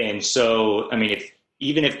 And so, I mean,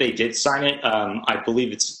 even if they did sign it, I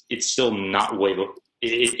believe it's still not waivable.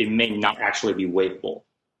 It may not actually be waivable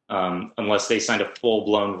unless they signed a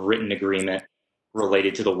full-blown written agreement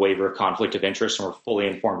related to the waiver of conflict of interest and were fully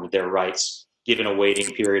informed of their rights, given a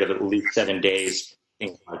waiting period of at least 7 days,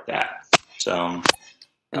 things like that. So,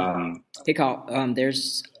 hey, Kyle,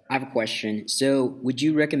 I have a question. So would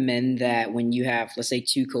you recommend that when you have, let's say,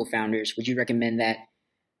 two co-founders, would you recommend that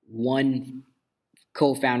one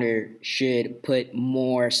co-founder should put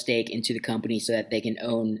more stake into the company so that they can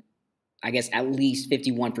own, I guess, at least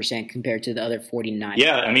 51% compared to the other 49%?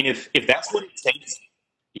 Yeah, I mean, if that's what it takes,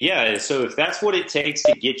 yeah. So if that's what it takes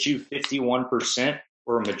to get you 51%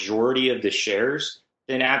 or a majority of the shares,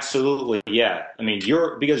 then absolutely, yeah. I mean,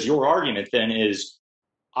 because your argument then is,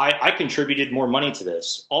 I contributed more money to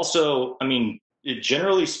this. Also, I mean,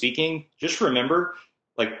 generally speaking, just remember,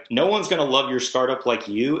 like, no one's going to love your startup like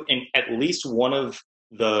you, and at least one of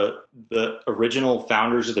the original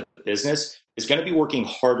founders of the business is going to be working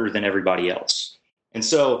harder than everybody else. And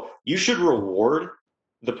so you should reward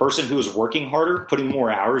the person who is working harder, putting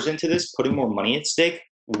more hours into this, putting more money at stake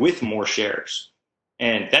with more shares.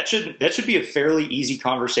 And that should be a fairly easy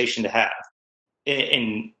conversation to have.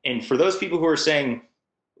 And for those people who are saying,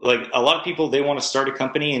 like, a lot of people, they want to start a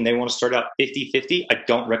company and they want to start out 50-50, I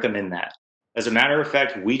don't recommend that. As a matter of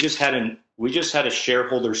fact, we just had a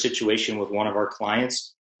shareholder situation with one of our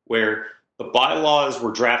clients where the bylaws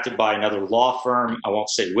were drafted by another law firm. I won't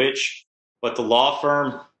say which, but the law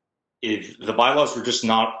firm, the bylaws were just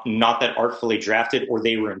not that artfully drafted, or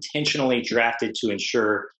they were intentionally drafted to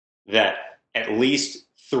ensure that at least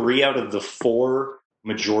 3 out of the 4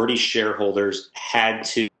 majority shareholders had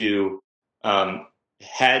to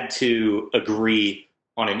agree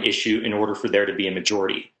on an issue in order for there to be a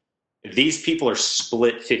majority. These people are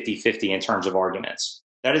split 50-50 in terms of arguments.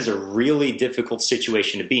 That is a really difficult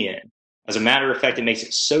situation to be in. As a matter of fact, it makes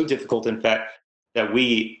it so difficult, in fact, that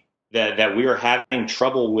we are having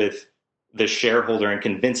trouble with the shareholder and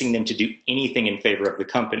convincing them to do anything in favor of the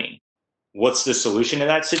company. What's the solution to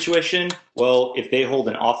that situation? Well, if they hold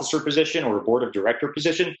an officer position or a board of director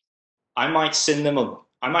position, I might send them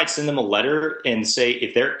a letter and say,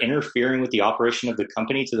 if they're interfering with the operation of the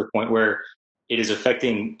company to the point where it is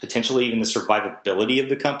affecting potentially even the survivability of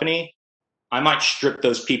the company, I might strip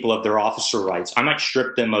those people of their officer rights. I might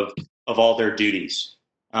strip them of all their duties,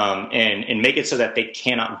 and make it so that they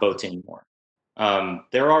cannot vote anymore.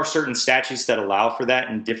 There are certain statutes that allow for that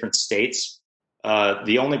in different states.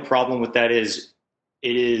 The only problem with that is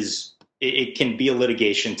it can be a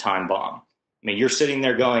litigation time bomb. I mean, you're sitting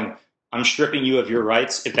there going, I'm stripping you of your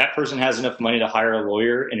rights. If that person has enough money to hire a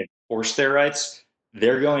lawyer and enforce their rights,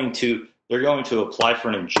 they're going to apply for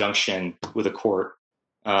an injunction with a court,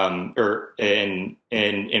 and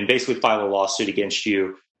basically file a lawsuit against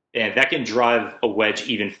you, and that can drive a wedge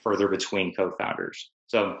even further between co-founders.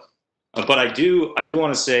 So, but I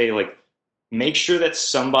want to say, like, make sure that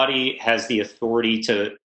somebody has the authority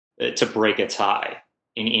to break a tie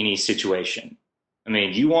in any situation. I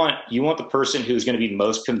mean, you want the person who's going to be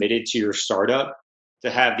most committed to your startup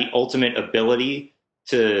to have the ultimate ability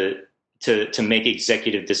to make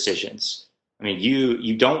executive decisions. I mean,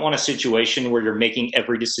 you don't want a situation where you're making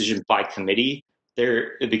every decision by committee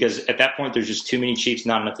there, because at that point there's just too many chiefs,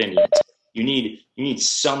 not enough Indians. You need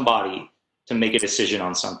somebody to make a decision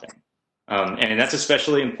on something, and that's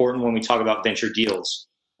especially important when we talk about venture deals.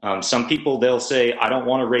 Some people, they'll say, I don't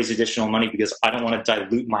want to raise additional money because I don't want to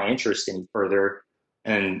dilute my interest any further.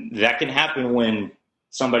 And that can happen when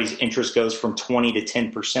somebody's interest goes from 20 to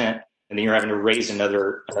 10%, and then you're having to raise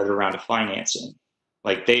another round of financing.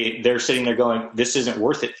 Like they're sitting there going, this isn't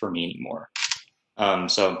worth it for me anymore.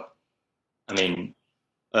 So, I mean,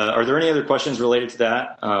 are there any other questions related to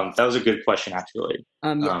that? That was a good question, actually.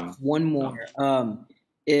 Yeah, one more.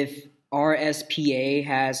 If RSPA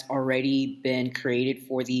has already been created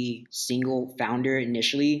for the single founder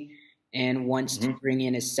initially and wants to bring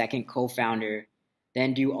in a second co-founder,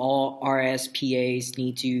 then do all RSPAs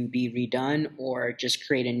need to be redone or just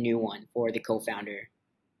create a new one for the co-founder?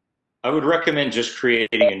 I would recommend just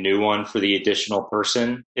creating a new one for the additional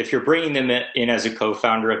person. If you're bringing them in as a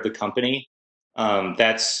co-founder of the company,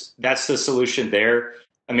 that's the solution there.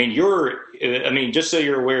 I mean, just so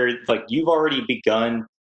you're aware, like you've already begun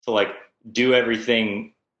to like do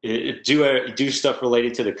everything, do stuff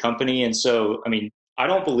related to the company, and so I mean, I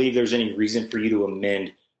don't believe there's any reason for you to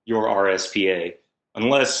amend your RSPA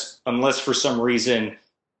unless for some reason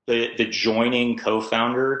the joining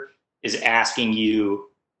co-founder is asking you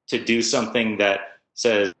to do something that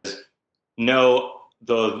says no,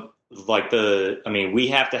 I mean, we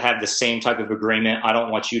have to have the same type of agreement. I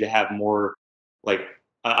don't want you to have more, like,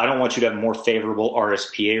 I don't want you to have more favorable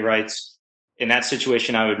RSPA rights. In that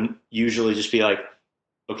situation, I would usually just be like,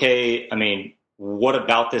 okay, I mean, what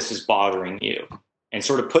about this is bothering you? And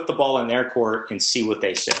sort of put the ball in their court and see what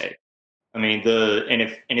they say. I mean,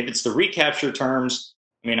 if it's the recapture terms,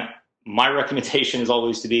 I mean, my recommendation is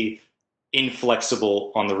always to be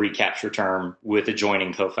inflexible on the recapture term with a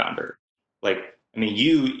joining co-founder. Like, I mean,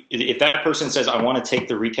 if that person says, I want to take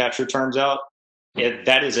the recapture terms out,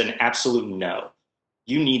 that is an absolute no.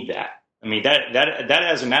 You need that. I mean, that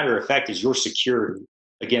as a matter of fact is your security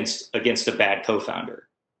against a bad co-founder.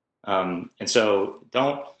 And so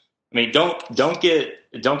don't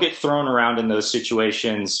get thrown around in those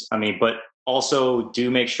situations. I mean, but also do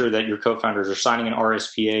make sure that your co-founders are signing an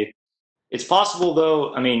RSPA. It's possible,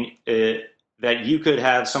 though, I mean, that you could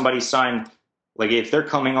have somebody sign, like if they're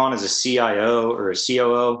coming on as a CIO or a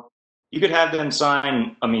COO, you could have them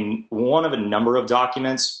sign, I mean, one of a number of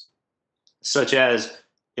documents, such as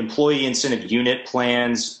employee incentive unit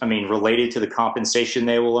plans, I mean, related to the compensation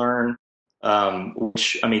they will earn,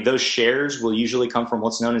 which, I mean, those shares will usually come from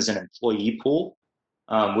what's known as an employee pool,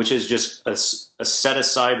 which is just a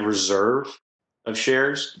set-aside reserve of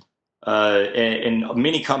shares. And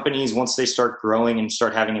many companies, once they start growing and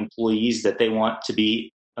start having employees that they want to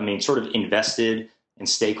be, I mean, sort of invested in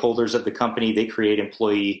stakeholders of the company, they create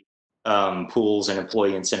employee pools and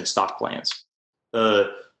employee incentive stock plans.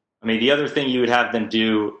 I mean, the other thing you would have them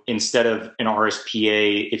do instead of an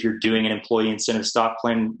RSPA, if you're doing an employee incentive stock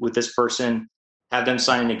plan with this person, have them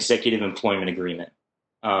sign an executive employment agreement.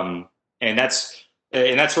 And that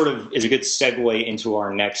sort of is a good segue into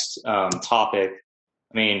our next topic.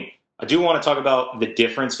 I mean, I do want to talk about the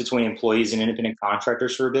difference between employees and independent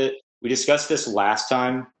contractors for a bit. We discussed this last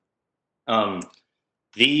time.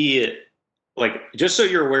 Just so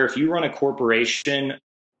you're aware, if you run a corporation,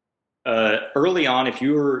 early on, if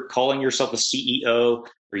you're calling yourself a CEO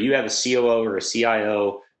or you have a COO or a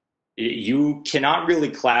CIO, you cannot really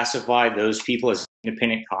classify those people as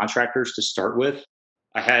independent contractors to start with.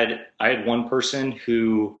 I had one person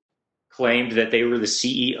who claimed that they were the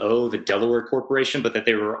CEO of a Delaware corporation, but that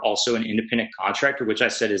they were also an independent contractor, which I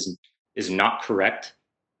said is not correct.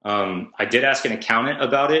 I did ask an accountant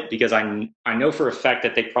about it because I know for a fact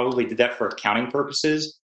that they probably did that for accounting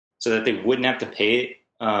purposes, so that they wouldn't have to pay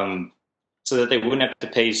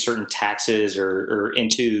certain taxes or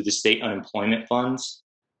into the state unemployment funds.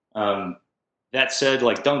 That said,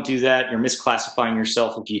 like, don't do that. You're misclassifying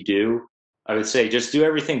yourself if you do. I would say just do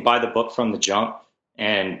everything by the book from the jump.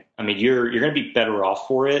 And I mean, you're going to be better off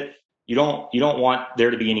for it. You don't want there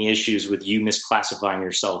to be any issues with you misclassifying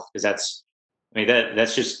yourself, because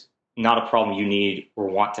that's just not a problem you need or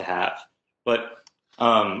want to have. But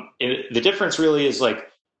the difference really is, like,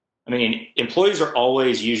 I mean, employees are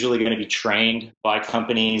always usually going to be trained by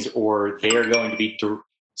companies, or they are going to be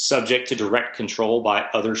subject to direct control by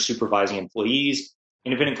other supervising employees.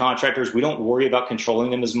 Independent contractors, we don't worry about controlling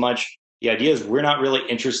them as much. The idea is we're not really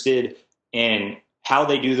interested in how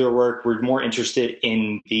they do their work. We're more interested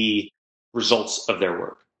in the results of their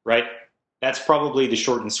work, right? That's probably the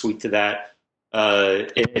short and sweet to that.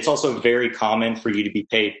 It's also very common for you to be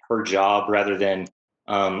paid per job rather than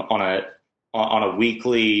on a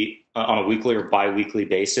weekly or biweekly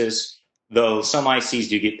basis. Though some ICs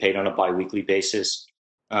do get paid on a biweekly basis,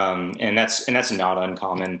 and that's not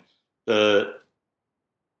uncommon.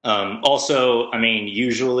 Also, I mean,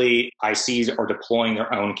 usually ICs are deploying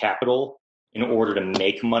their own capital in order to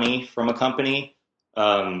make money from a company.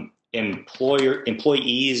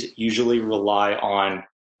 Employees usually rely on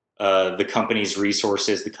the company's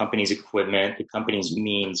resources, the company's equipment, the company's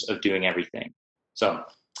means of doing everything. So,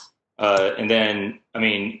 and then, I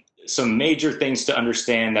mean, some major things to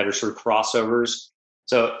understand that are sort of crossovers.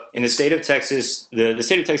 So in the state of Texas, the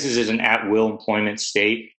state of Texas is an at-will employment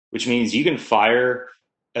state, which means you can fire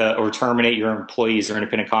or terminate your employees or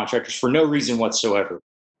independent contractors for no reason whatsoever.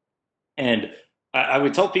 And I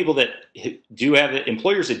would tell people that do have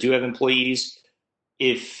employers that do have employees,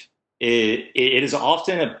 if it is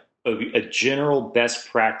often a general best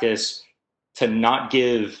practice to not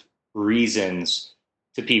give reasons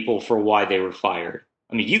to people for why they were fired.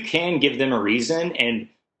 I mean, you can give them a reason, and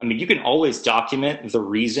I mean, you can always document the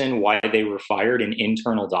reason why they were fired in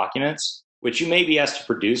internal documents, which you may be asked to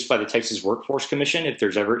produce by the Texas Workforce Commission if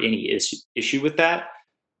there's ever any issue with that.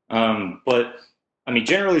 But I mean,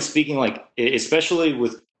 generally speaking, like especially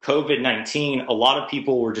with COVID-19, a lot of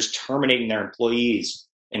people were just terminating their employees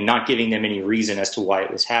and not giving them any reason as to why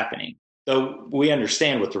it was happening. Though we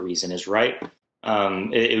understand what the reason is, right?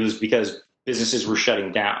 It was because businesses were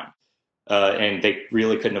shutting down and they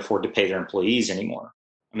really couldn't afford to pay their employees anymore.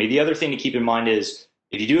 I mean, the other thing to keep in mind is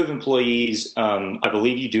if you do have employees, I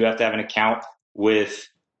believe you do have to have an account with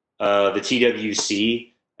the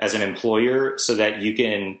TWC as an employer so that you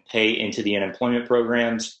can pay into the unemployment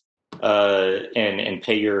programs and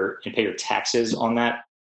pay your taxes on that,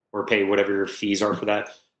 or pay whatever your fees are for that.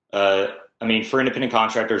 I mean, for independent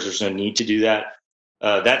contractors, there's no need to do that.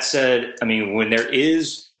 That said, I mean,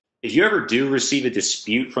 if you ever do receive a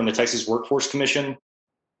dispute from the Texas Workforce Commission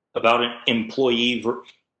about an employee,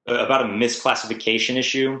 about a misclassification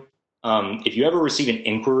issue, if you ever receive an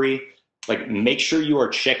inquiry, like make sure you are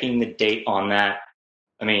checking the date on that.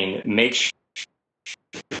 I mean, make sure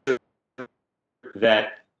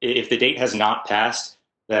that if the date has not passed,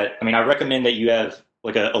 that, I mean, I recommend that you have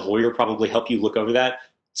like a lawyer probably help you look over that.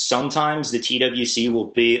 Sometimes the TWC will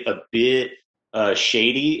be a bit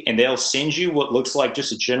shady, and they'll send you what looks like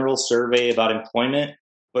just a general survey about employment,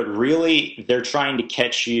 but really they're trying to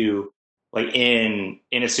catch you like in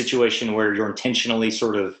a situation where you're intentionally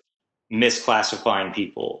sort of misclassifying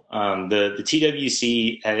people. The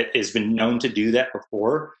TWC has been known to do that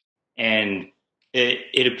before, and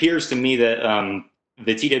it appears to me that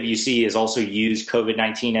the TWC has also used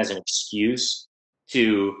COVID-19 as an excuse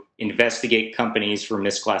to investigate companies for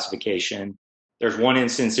misclassification. There's one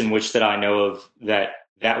instance in which that I know of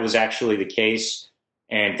that was actually the case,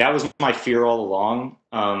 and that was my fear all along,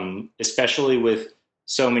 especially with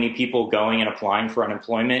so many people going and applying for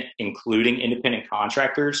unemployment, including independent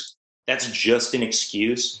contractors. That's just an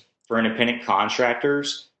excuse for independent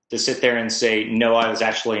contractors to sit there and say, no, I was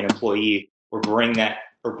actually an employee, or bring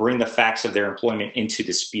the facts of their employment into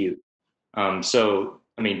dispute. So,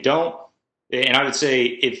 I mean, and I would say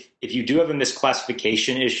if you do have a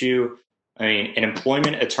misclassification issue, I mean, an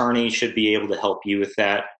employment attorney should be able to help you with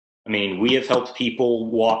that. I mean, we have helped people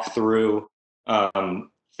walk through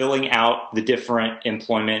filling out the different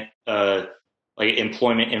employment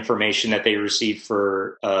information that they receive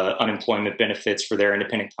for unemployment benefits for their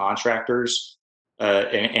independent contractors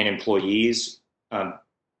and employees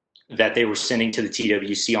that they were sending to the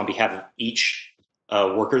TWC on behalf of each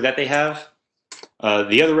worker that they have.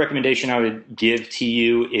 The other recommendation I would give to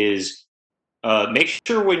you is make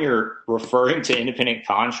sure when you're referring to independent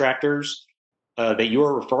contractors that you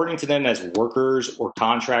are referring to them as workers or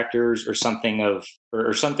contractors or something of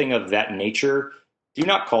that nature. Do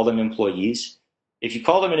not call them employees. If you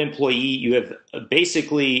call them an employee, you have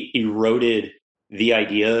basically eroded the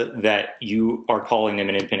idea that you are calling them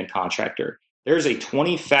an independent contractor. There's a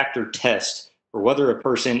 20-factor test for whether a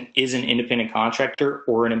person is an independent contractor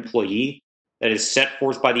or an employee that is set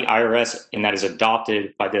forth by the IRS and that is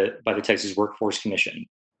adopted by the Texas Workforce Commission.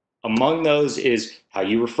 Among those is how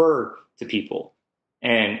you refer to people.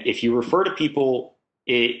 And if you refer to people,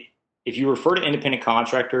 if you refer to independent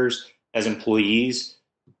contractors as employees,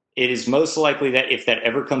 it is most likely that if that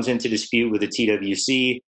ever comes into dispute with the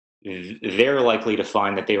TWC, they're likely to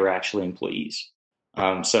find that they were actually employees.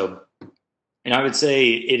 And I would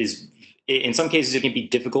say in some cases, it can be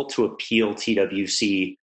difficult to appeal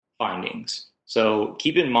TWC findings. So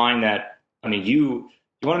keep in mind that, I mean, you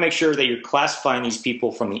want to make sure that you're classifying these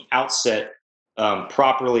people from the outset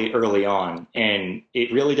properly early on. And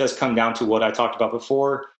it really does come down to what I talked about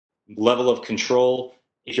before, level of control.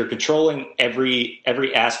 If you're controlling every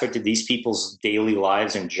aspect of these people's daily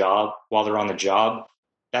lives and job while they're on the job,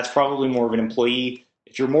 that's probably more of an employee.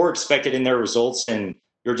 If you're more expected in their results and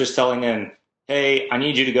you're just telling them, hey, I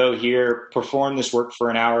need you to go here, perform this work for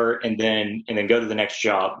an hour, and then go to the next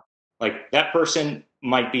job, like that person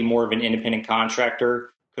might be more of an independent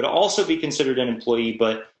contractor, could also be considered an employee,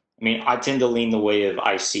 but I mean, I tend to lean the way of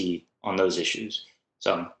IC on those issues.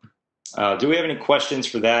 So do we have any questions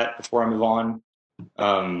for that before I move on?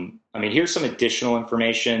 I mean, here's some additional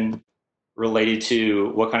information related to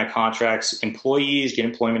what kind of contracts employees get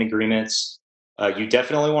employment agreements. You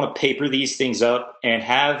definitely want to paper these things up and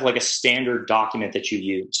have like a standard document that you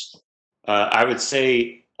use. I would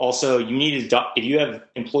say also you need to, if you have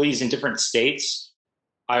employees in different states,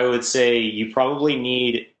 I would say you probably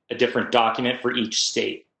need a different document for each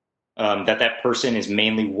state that that person is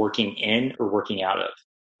mainly working in or working out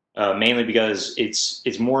of. Mainly because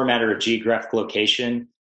it's more a matter of geographic location.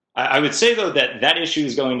 I would say though that that issue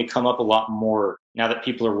is going to come up a lot more now that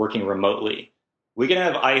people are working remotely. We can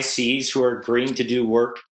have ICs who are agreeing to do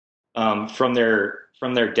work from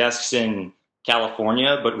their desks in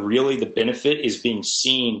California, but really the benefit is being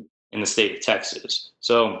seen in the state of Texas.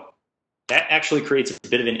 So that actually creates a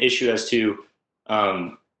bit of an issue as to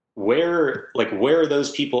where are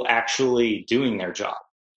those people actually doing their job?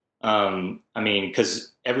 I mean,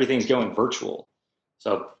 because everything's going virtual.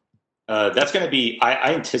 So that's going to be,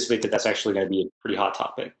 I anticipate that that's actually going to be a pretty hot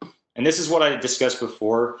topic. And this is what I discussed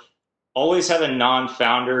before. Always have a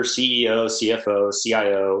non-founder, CEO, CFO,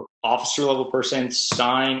 CIO, officer level person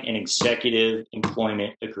sign an executive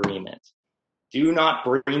employment agreement. Do not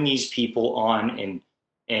bring these people on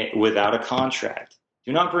without a contract.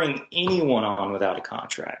 Do not bring anyone on without a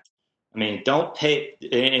contract. I mean, don't pay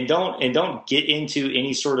and don't get into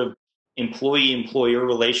any sort of employee-employer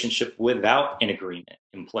relationship without an agreement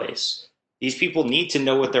in place. These people need to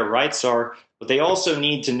know what their rights are, but they also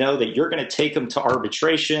need to know that you're going to take them to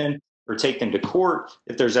arbitration or take them to court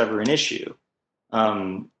if there's ever an issue.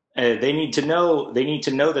 They need to know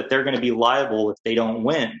that they're going to be liable if they don't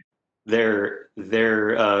win their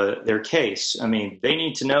case. I mean, they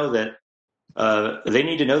need to know that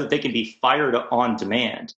they can be fired on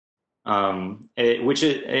demand.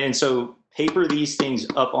 And so paper these things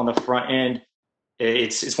up on the front end.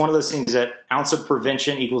 It's one of those things that ounce of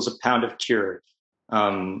prevention equals a pound of cure.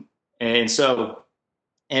 And so,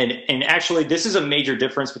 and actually this is a major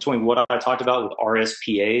difference between what I talked about with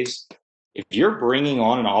RSPAs. If you're bringing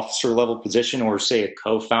on an officer level position or say a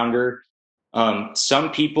co-founder,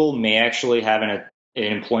 some people may actually have an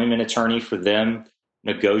employment attorney for them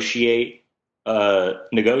negotiate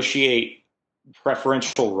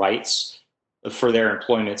preferential rights for their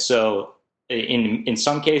employment. So in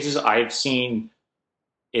some cases, I've seen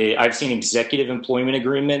executive employment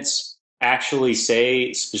agreements actually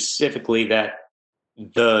say specifically that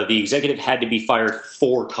the executive had to be fired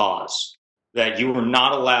for cause, that you were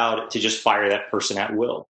not allowed to just fire that person at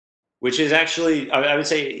will, which is actually, I would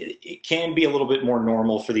say it can be a little bit more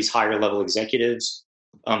normal for these higher level executives.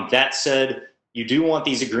 That said, you do want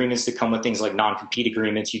these agreements to come with things like non-compete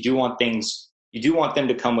agreements. You do want them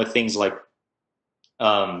to come with things like,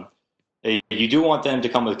 you do want them to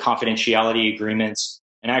come with confidentiality agreements.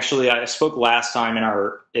 And actually, I spoke last time in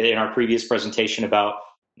our previous presentation about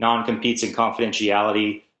non-competes and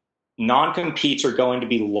confidentiality. Non-competes are going to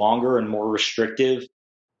be longer and more restrictive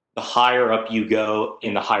the higher up you go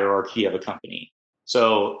in the hierarchy of a company.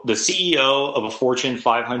 So the CEO of a Fortune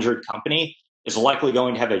 500 company is likely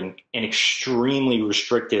going to have an extremely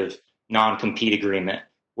restrictive non-compete agreement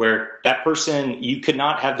where that person, you could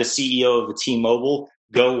not have the CEO of a T-Mobile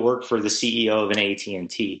go work for the CEO of an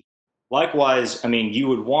AT&T. Likewise, I mean, you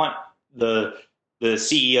would want the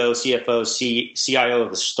CEO, CFO, CIO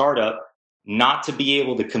of the startup not to be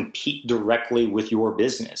able to compete directly with your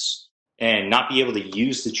business and not be able to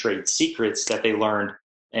use the trade secrets that they learned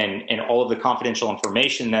and all of the confidential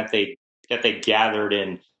information that they gathered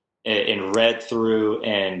and read through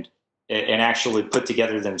and actually put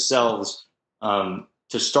together themselves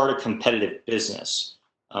to start a competitive business.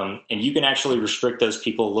 And you can actually restrict those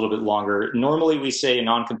people a little bit longer. Normally, we say a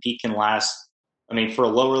non-compete can last, I mean, for a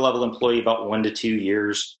lower level employee, about 1 to 2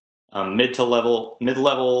 years.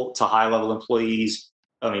 Mid-level to high-level employees,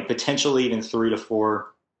 I mean, potentially even 3 to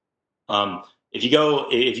 4. If you go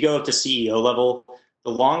up to CEO level,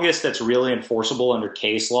 the longest that's really enforceable under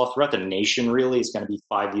case law throughout the nation really is going to be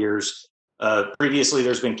 5 years. Previously,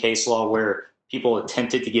 there's been case law where people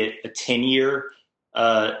attempted to get a 10-year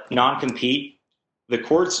non-compete. The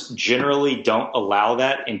courts generally don't allow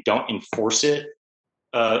that and don't enforce it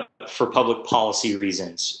for public policy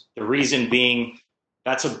reasons. The reason being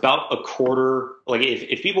that's about a quarter. Like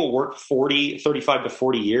if people work 35 to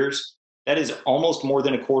 40 years, that is almost more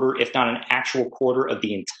than a quarter, if not an actual quarter of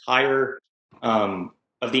the entire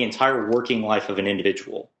working life of an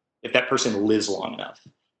individual, if that person lives long enough.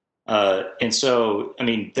 And so, I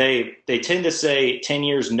mean, they tend to say 10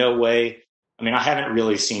 years, no way. I mean, I haven't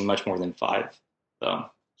really seen much more than 5, though.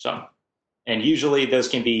 So, and usually those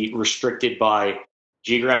can be restricted by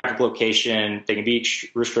geographic location. They can be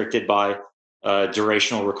restricted by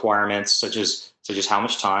durational requirements, such as how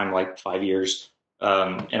much time, like 5 years,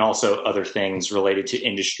 and also other things related to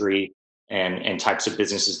industry and types of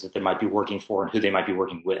businesses that they might be working for and who they might be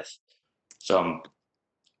working with. So,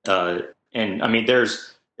 and I mean,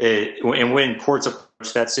 and when courts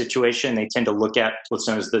approach that situation, they tend to look at what's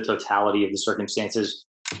known as the totality of the circumstances,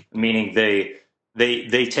 meaning they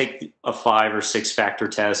take a 5 or 6 factor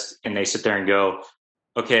test and they sit there and go,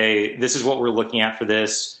 okay, this is what we're looking at for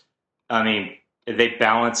this. I mean, they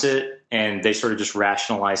balance it and they sort of just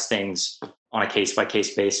rationalize things on a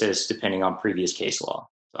case-by-case basis, depending on previous case law.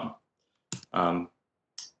 So,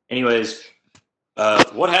 anyways,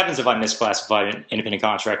 what happens if I misclassify an independent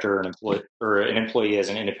contractor or an employee as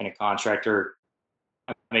an independent contractor?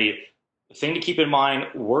 I mean, the thing to keep in mind,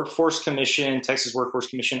 Texas Workforce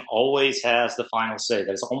Commission always has the final say.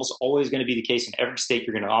 That is almost always going to be the case in every state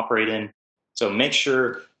you're going to operate in. So make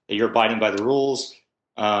sure that you're abiding by the rules.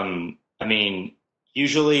 I mean,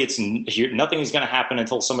 usually nothing is going to happen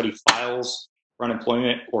until somebody files for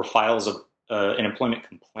unemployment or files an employment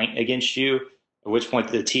complaint against you, at which point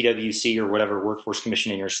the TWC or whatever workforce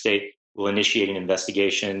commission in your state will initiate an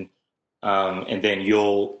investigation. And then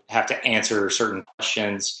you'll have to answer certain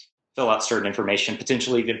questions, fill out certain information,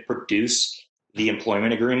 potentially even produce the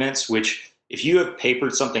employment agreements, which if you have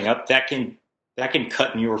papered something up, that can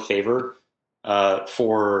cut in your favor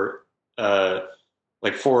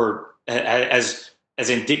as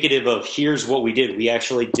indicative of here's what we did. We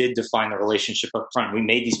actually did define the relationship up front. We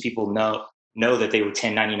made these people know that they were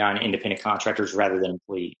 1099 independent contractors rather than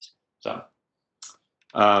employees. So,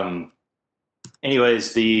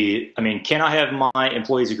 anyways, can I have my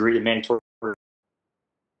employees agree to mandatory?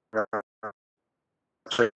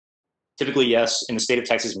 Typically, yes. In the state of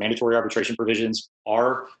Texas, mandatory arbitration provisions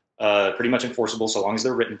are pretty much enforceable so long as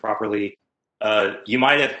they're written properly. You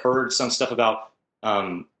might have heard some stuff about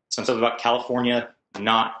California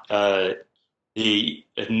not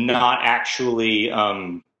actually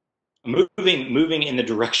moving in the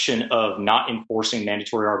direction of not enforcing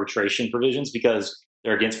mandatory arbitration provisions because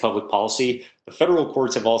they're against public policy. The federal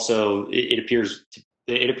courts have also, it appears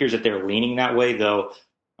that they're leaning that way, though.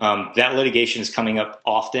 That litigation is coming up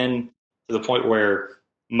often to the point where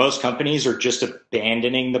most companies are just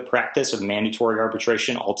abandoning the practice of mandatory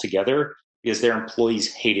arbitration altogether because their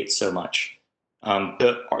employees hate it so much.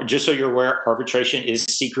 Just so you're aware, arbitration is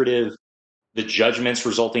secretive. The judgments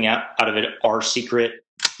resulting out of it are secret,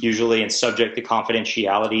 usually, and subject to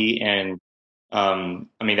confidentiality. And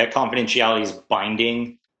that confidentiality is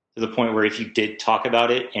binding to the point where if you did talk about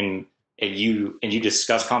it and you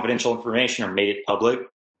discuss confidential information or made it public,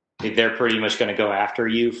 they're pretty much going to go after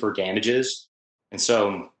you for damages. And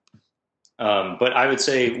so, but I would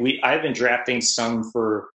say I've been drafting some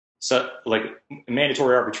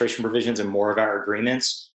mandatory arbitration provisions in more of our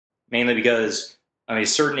agreements, mainly because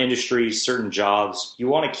certain industries, certain jobs, you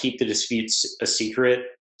want to keep the disputes a secret,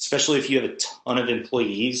 especially if you have a ton of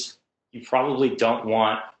employees. You probably don't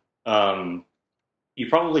want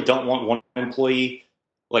one employee,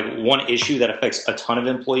 like one issue that affects a ton of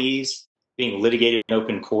employees, being litigated in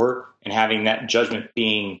open court and having that judgment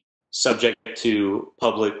being subject to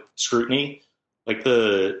public scrutiny. Like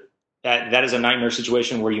that is a nightmare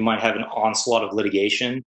situation where you might have an onslaught of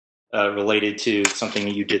litigation related to something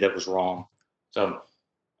that you did that was wrong. So,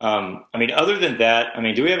 other than that,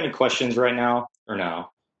 do we have any questions right now or no,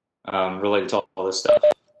 related to all this stuff?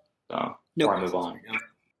 So, before I move on.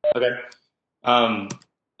 Okay.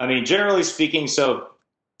 Generally speaking, so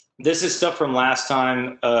this is stuff from last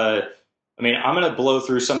time. I'm going to blow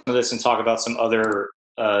through some of this and talk about some other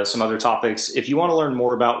topics. If you want to learn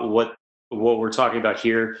more about what we're talking about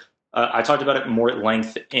here, I talked about it more at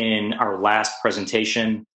length in our last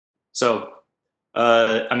presentation. So,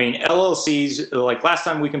 LLCs, like last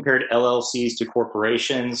time we compared LLCs to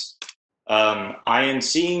corporations. I am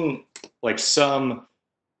seeing like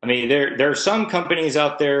there are some companies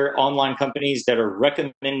out there, online companies, that are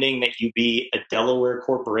recommending that you be a Delaware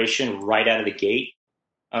corporation right out of the gate.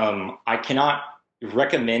 I cannot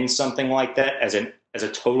recommend something like that as a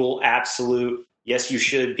total absolute, yes, you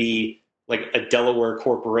should be like a Delaware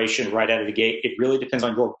corporation right out of the gate. It really depends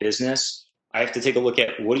on your business. I have to take a look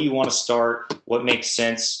at what do you want to start, what makes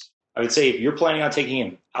sense. I would say if you're planning on taking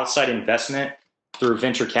an outside investment through a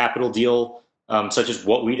venture capital deal, such as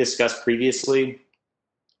what we discussed previously,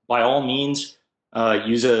 by all means,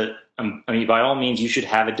 you should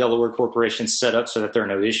have a Delaware corporation set up so that there are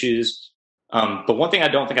no issues. But one thing I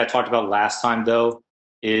don't think I talked about last time, though,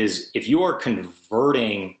 is if you are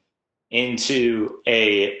converting into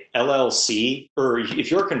a LLC, or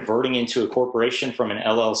if you're converting into a corporation from an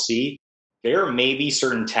LLC, there may be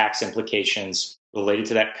certain tax implications related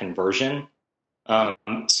to that conversion.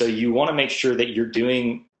 So you want to make sure that you're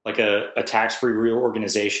doing like a tax-free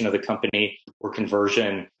reorganization of the company or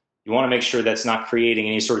conversion. You want to make sure that's not creating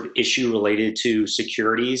any sort of issue related to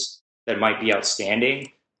securities that might be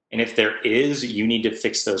outstanding. And if there is, you need to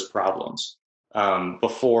fix those problems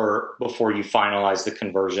before you finalize the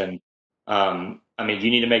conversion. I mean,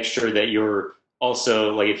 you need to make sure that you're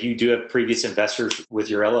also, like, if you do have previous investors with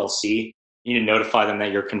your LLC, you need to notify them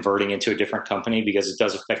that you're converting into a different company because it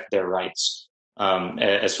does affect their rights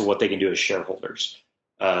as to what they can do as shareholders.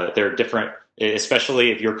 They're different,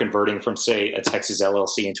 especially if you're converting from, say, a Texas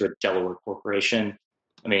LLC into a Delaware corporation.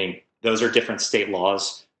 I mean, those are different state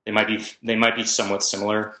laws. They might be somewhat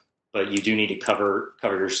similar, but you do need to cover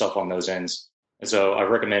yourself on those ends. And so I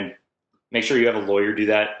recommend make sure you have a lawyer do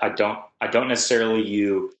that. I don't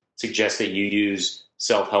necessarily suggest that you use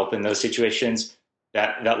self-help in those situations.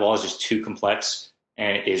 That law is just too complex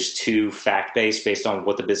and it is too fact-based based on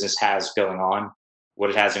what the business has going on, what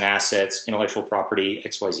it has in assets, intellectual property,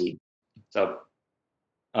 XYZ. So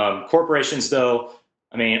corporations, though,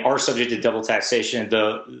 I mean, are subject to double taxation.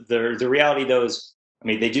 The reality, though, is, I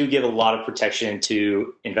mean, they do give a lot of protection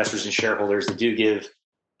to investors and shareholders. They do give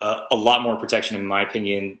a lot more protection, in my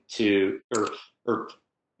opinion, or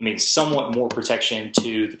I mean, somewhat more protection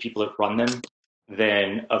to the people that run them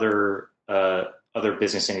than other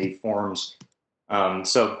business entity forms.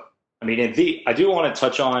 So, I mean, I do want to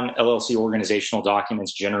touch on LLC organizational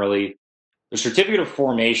documents generally. The certificate of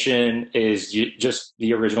formation is just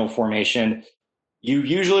the original formation. You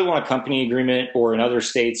usually want a company agreement, or in other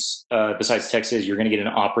states besides Texas, you're going to get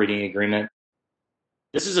an operating agreement.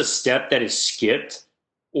 This is a step that is skipped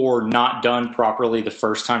or not done properly the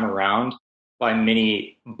first time around by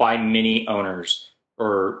many owners,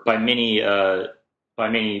 or by many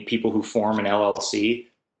people who form an LLC.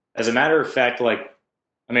 As a matter of fact, like,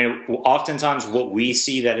 I mean, oftentimes what we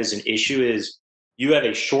see that is an issue is you have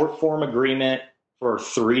a short form agreement for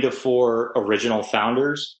 3 to 4 original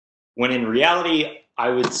founders, when in reality, I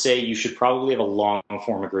would say you should probably have a long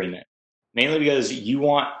form agreement, mainly because you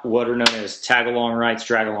want what are known as tag along rights,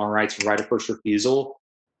 drag along rights, and right of first refusal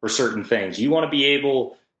for certain things. You want to be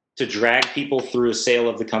able to drag people through a sale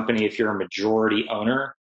of the company if you're a majority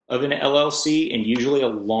owner of an LLC, and usually a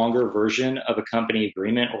longer version of a company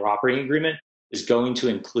agreement or operating agreement is going to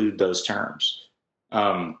include those terms.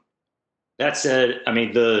 That said, I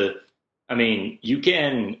mean, you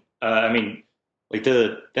can,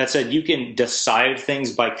 that said, you can decide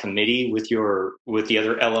things by committee with the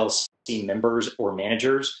other LLC members or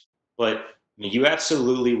managers, but I mean, you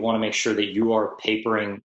absolutely want to make sure that you are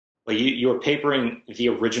papering, like you are papering the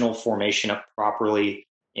original formation up properly,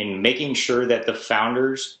 in making sure that the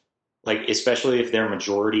founders, like especially if they're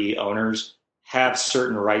majority owners, have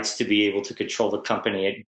certain rights to be able to control the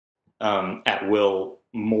company at will,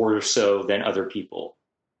 more so than other people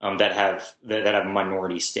that have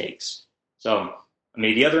minority stakes. So, I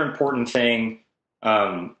mean, the other important thing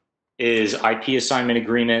is IP assignment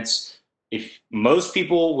agreements. If most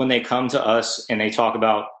people, when they come to us and they talk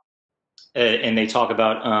about their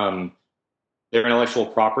intellectual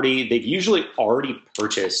property, they've usually already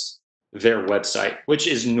purchased their website, which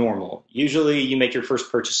is normal. Usually, you make your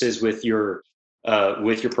first purchases with your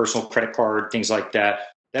personal credit card, things like that.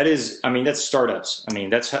 That is, I mean, that's startups. I mean,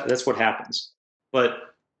 that's what happens. But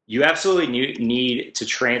you absolutely need to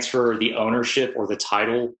transfer the ownership or the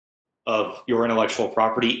title of your intellectual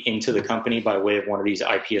property into the company by way of one of these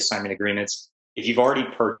IP assignment agreements. If you've already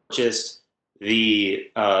purchased the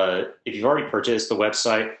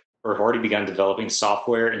website, or have already begun developing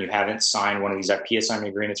software and you haven't signed one of these IP assignment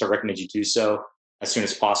agreements, I recommend you do so as soon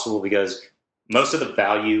as possible, because most of the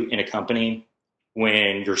value in a company,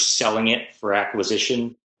 when you're selling it for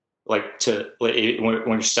acquisition, when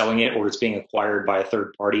you're selling it or it's being acquired by a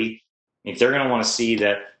third party, if they're going to want to see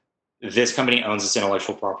that this company owns this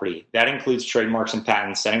intellectual property, that includes trademarks and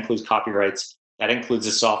patents, that includes copyrights, that includes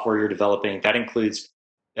the software you're developing, that includes,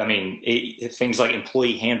 I mean, things like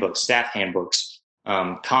employee handbooks, staff handbooks,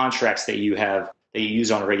 contracts that you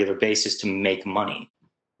use on a regular basis to make money.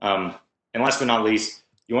 And last but not least,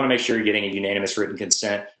 you want to make sure you're getting a unanimous written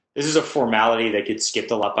consent. This is a formality that gets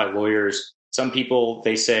skipped a lot by lawyers. Some people,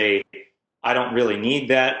 they say, I don't really need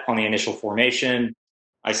that on the initial formation.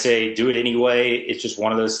 I say, do it anyway. It's just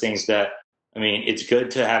one of those things that, I mean, it's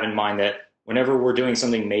good to have in mind that whenever we're doing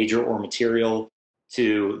something major or material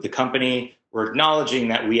to the company, we're acknowledging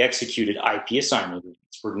that we executed IP assignment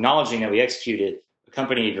agreements. We're acknowledging that we executed a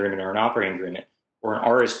company agreement or an operating agreement or an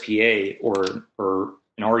RSPA or an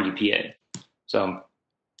RUPA. So,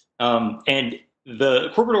 and the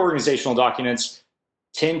corporate organizational documents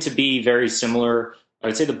tend to be very similar. I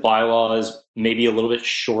would say the bylaws may be a little bit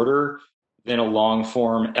shorter than a long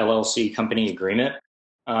form LLC company agreement.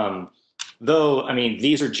 Um, though, I mean,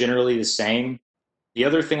 these are generally the same. The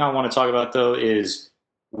other thing I want to talk about though is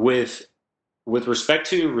with with respect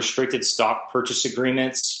to restricted stock purchase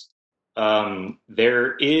agreements,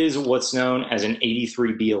 there is what's known as an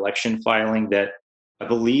 83B election filing that I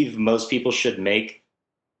believe most people should make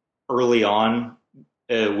early on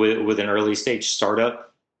with an early stage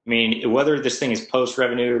startup. I mean, whether this thing is post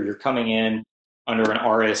revenue or you're coming in under an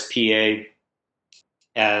RSPA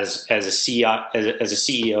as a as a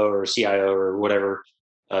CEO or a CIO or whatever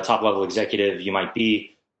top level executive you might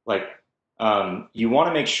be, like you want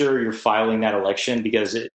to make sure you're filing that election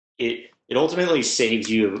because it ultimately saves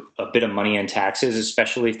you a bit of money in taxes,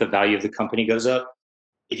 especially if the value of the company goes up.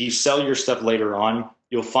 If you sell your stuff later on,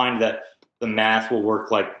 you'll find that the math will work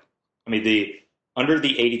like, I mean, the under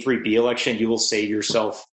the 83B election, you will save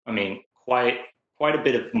yourself, I mean, quite a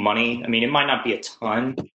bit of money. I mean, it might not be a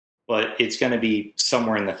ton, but it's going to be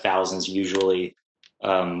somewhere in the thousands usually.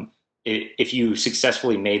 If you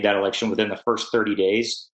successfully made that election within the first 30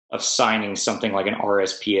 days of signing something like an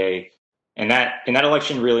RSPA, and that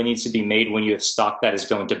election really needs to be made when you have stock that is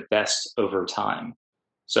going to vest over time.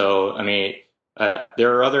 So, I mean,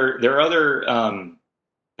 there are other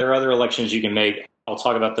elections you can make. I'll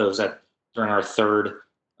talk about those during our third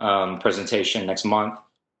presentation next month.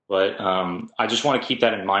 But I just want to keep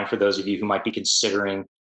that in mind for those of you who might be considering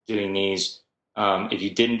doing these. If you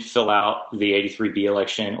didn't fill out the 83B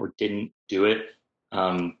election or didn't do it,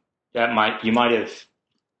 you might have.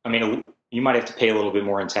 I mean, you might have to pay a little bit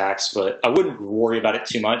more in tax, but I wouldn't worry about it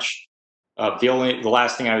too much. The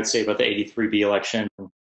last thing I would say about the 83B election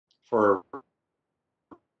for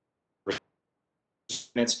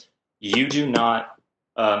you do not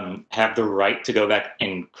have the right to go back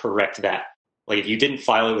and correct that. Like if you didn't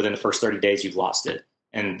file it within the first 30 days, you've lost it.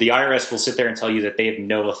 And the IRS will sit there and tell you that they have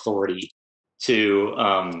no authority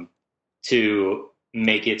to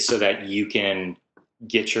make it so that you can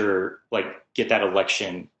get that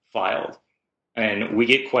election filed. And we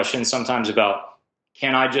get questions sometimes about,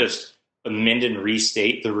 can I just amend and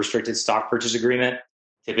restate the restricted stock purchase agreement?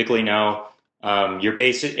 Typically, no.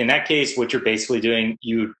 In that case, what you're basically doing,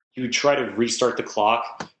 you try to restart the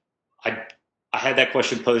clock. I had that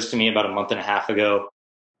question posed to me about a month and a half ago.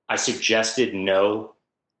 I suggested no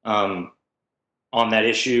on that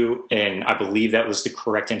issue, and I believe that was the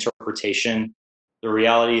correct interpretation. The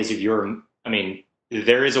reality is, I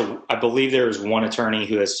believe there is one attorney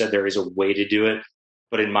who has said there is a way to do it,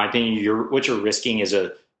 but in my opinion, what you're risking is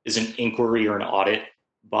an inquiry or an audit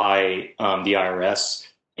by the IRS.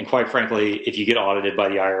 And quite frankly, if you get audited by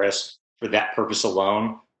the IRS for that purpose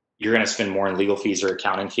alone, you're going to spend more in legal fees or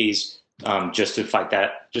accounting fees just to fight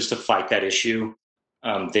that issue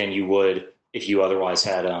than you would if you otherwise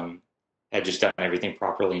had just done everything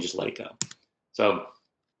properly and just let it go. So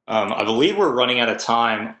I believe we're running out of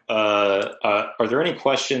time. Are there any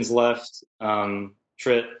questions left,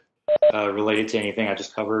 Trit, related to anything I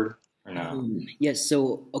just covered, or no? Yes.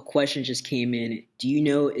 So a question just came in. Do you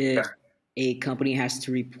know if a company has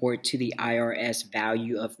to report to the IRS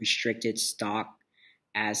value of restricted stock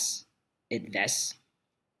as it vests?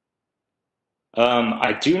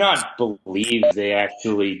 I do not believe they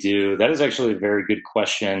actually do. That is actually a very good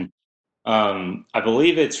question. I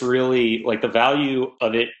believe it's really like the value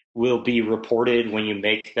of it will be reported when you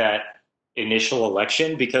make that initial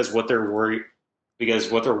election, because what they're worried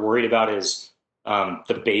about is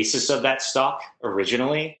the basis of that stock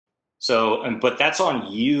originally. So, but that's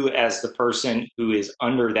on you as the person who is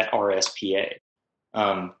under that RSPA.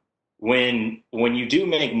 When you do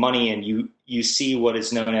make money and you see what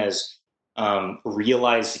is known as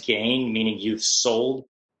realized gain, meaning you've sold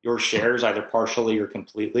your shares either partially or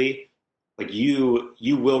completely, like you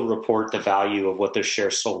will report the value of what those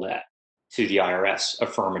shares sold at to the IRS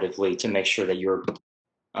affirmatively to make sure that you're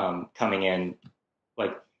coming in,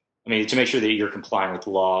 to make sure that you're complying with the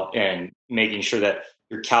law and making sure that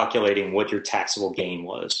you're calculating what your taxable gain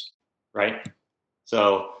was, right?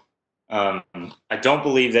 So I don't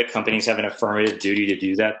believe that companies have an affirmative duty to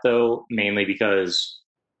do that, though, mainly because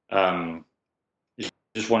it's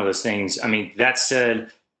just one of those things. I mean, that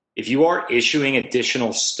said, if you are issuing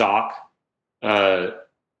additional stock, in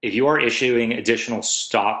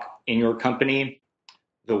your company,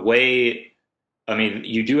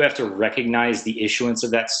 you do have to recognize the issuance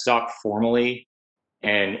of that stock formally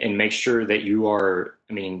and make sure that you are,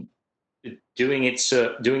 doing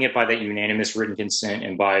it by that unanimous written consent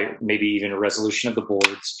and by maybe even a resolution of the board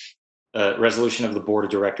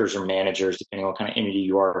of directors or managers, depending on what kind of entity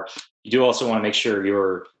you are. You do also want to make sure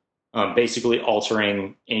you're basically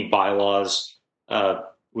altering any bylaws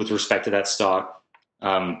with respect to that stock.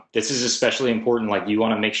 This is especially important. Like you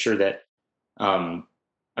want to make sure that, for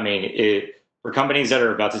companies that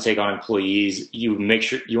are about to take on employees, you want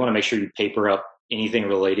to make sure you paper up anything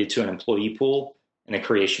related to an employee pool and the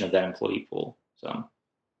creation of that employee pool. So,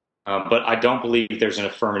 but I don't believe there's an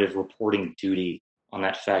affirmative reporting duty on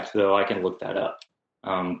that fact, though. I can look that up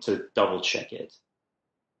to double check it.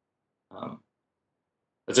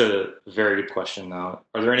 That's a very good question, though.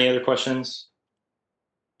 Are there any other questions?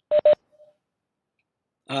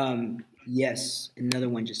 Yes, another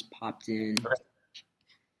one just popped in. Okay.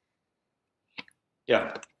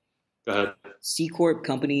 Yeah, go ahead. C Corp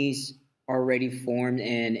companies already formed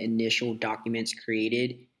and initial documents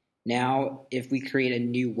created. Now, if we create a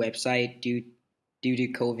new website due to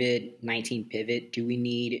COVID-19 pivot, do we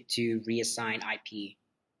need to reassign IP?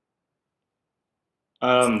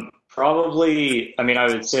 Probably. I mean, I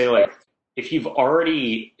would say like if you've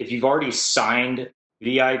already signed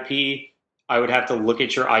the IP, I would have to look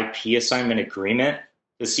at your IP assignment agreement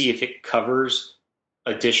to see if it covers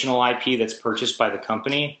additional IP that's purchased by the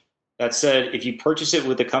company. That said, if you purchase it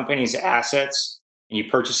with the company's assets and you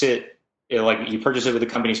purchase it with the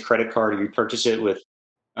company's credit card, or you purchase it with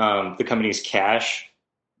the company's cash,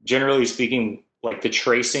 generally speaking, like the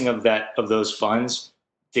tracing of those funds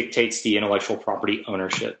dictates the intellectual property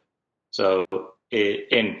ownership. So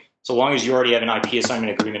and so long as you already have an IP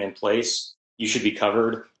assignment agreement in place, you should be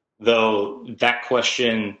covered. Though that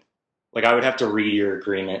question, like I would have to read your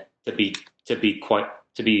agreement to be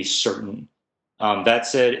certain. That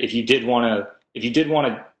said, if you did want to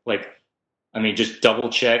just double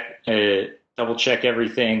check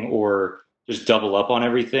everything, or just double up on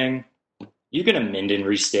everything, you can amend and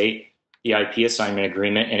restate the IP assignment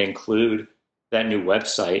agreement and include that new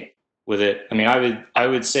website with it. I mean, I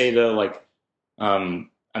would say though, like,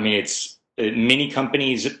 many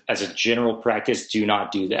companies as a general practice do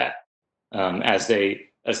not do that as they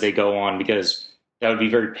go on, because that would be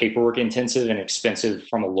very paperwork intensive and expensive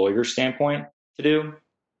from a lawyer standpoint to do.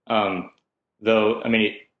 Though, I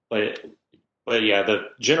mean, but yeah, the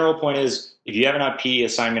general point is if you have an IP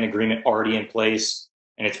assignment agreement already in place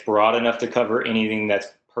and it's broad enough to cover anything that's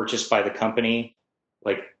purchased by the company,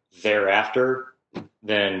 like thereafter,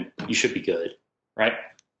 then you should be good, right?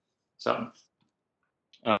 So,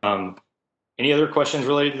 any other questions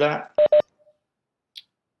related to that?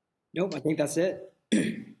 Nope, I think that's it.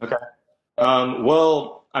 Okay.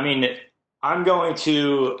 Well, I mean, I'm going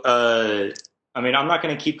to, I'm not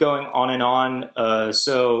going to keep going on and on.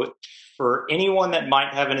 So for anyone that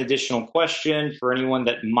might have an additional question, for anyone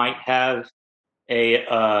that might have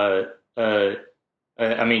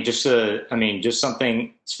just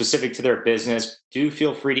something specific to their business, do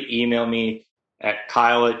feel free to email me at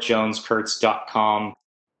kyle@joneskertz.com.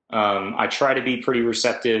 I try to be pretty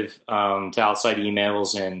receptive to outside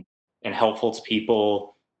emails and helpful to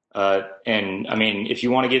people. And I mean, if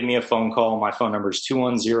you want to give me a phone call, my phone number is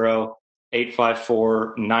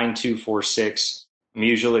 210-854-9246. I'm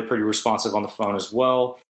usually pretty responsive on the phone as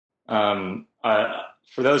well. For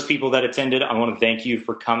those people that attended, I want to thank you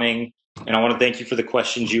for coming, and I want to thank you for the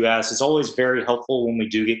questions you asked. It's always very helpful when we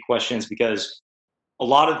do get questions, because a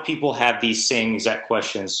lot of people have these same exact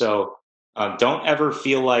questions. So don't ever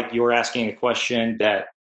feel like you're asking a question that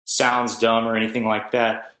sounds dumb or anything like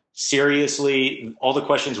that. Seriously, all the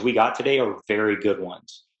questions we got today are very good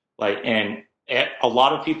ones. And a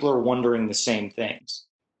lot of people are wondering the same things.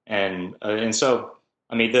 And so,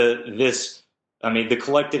 I mean, the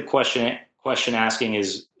collective question asking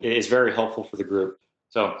is very helpful for the group.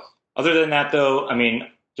 So other than that, though, I mean,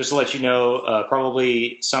 just to let you know,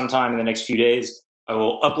 probably sometime in the next few days, I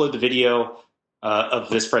will upload the video of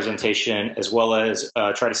this presentation, as well as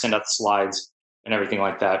try to send out the slides and everything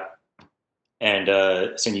like that,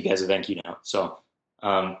 and send you guys a thank you note. So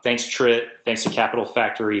thanks, Trit. Thanks to Capital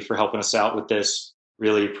Factory for helping us out with this.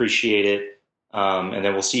 Really appreciate it. And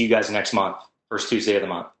then we'll see you guys next month, first Tuesday of the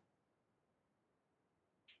month.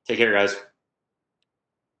 Take care, guys.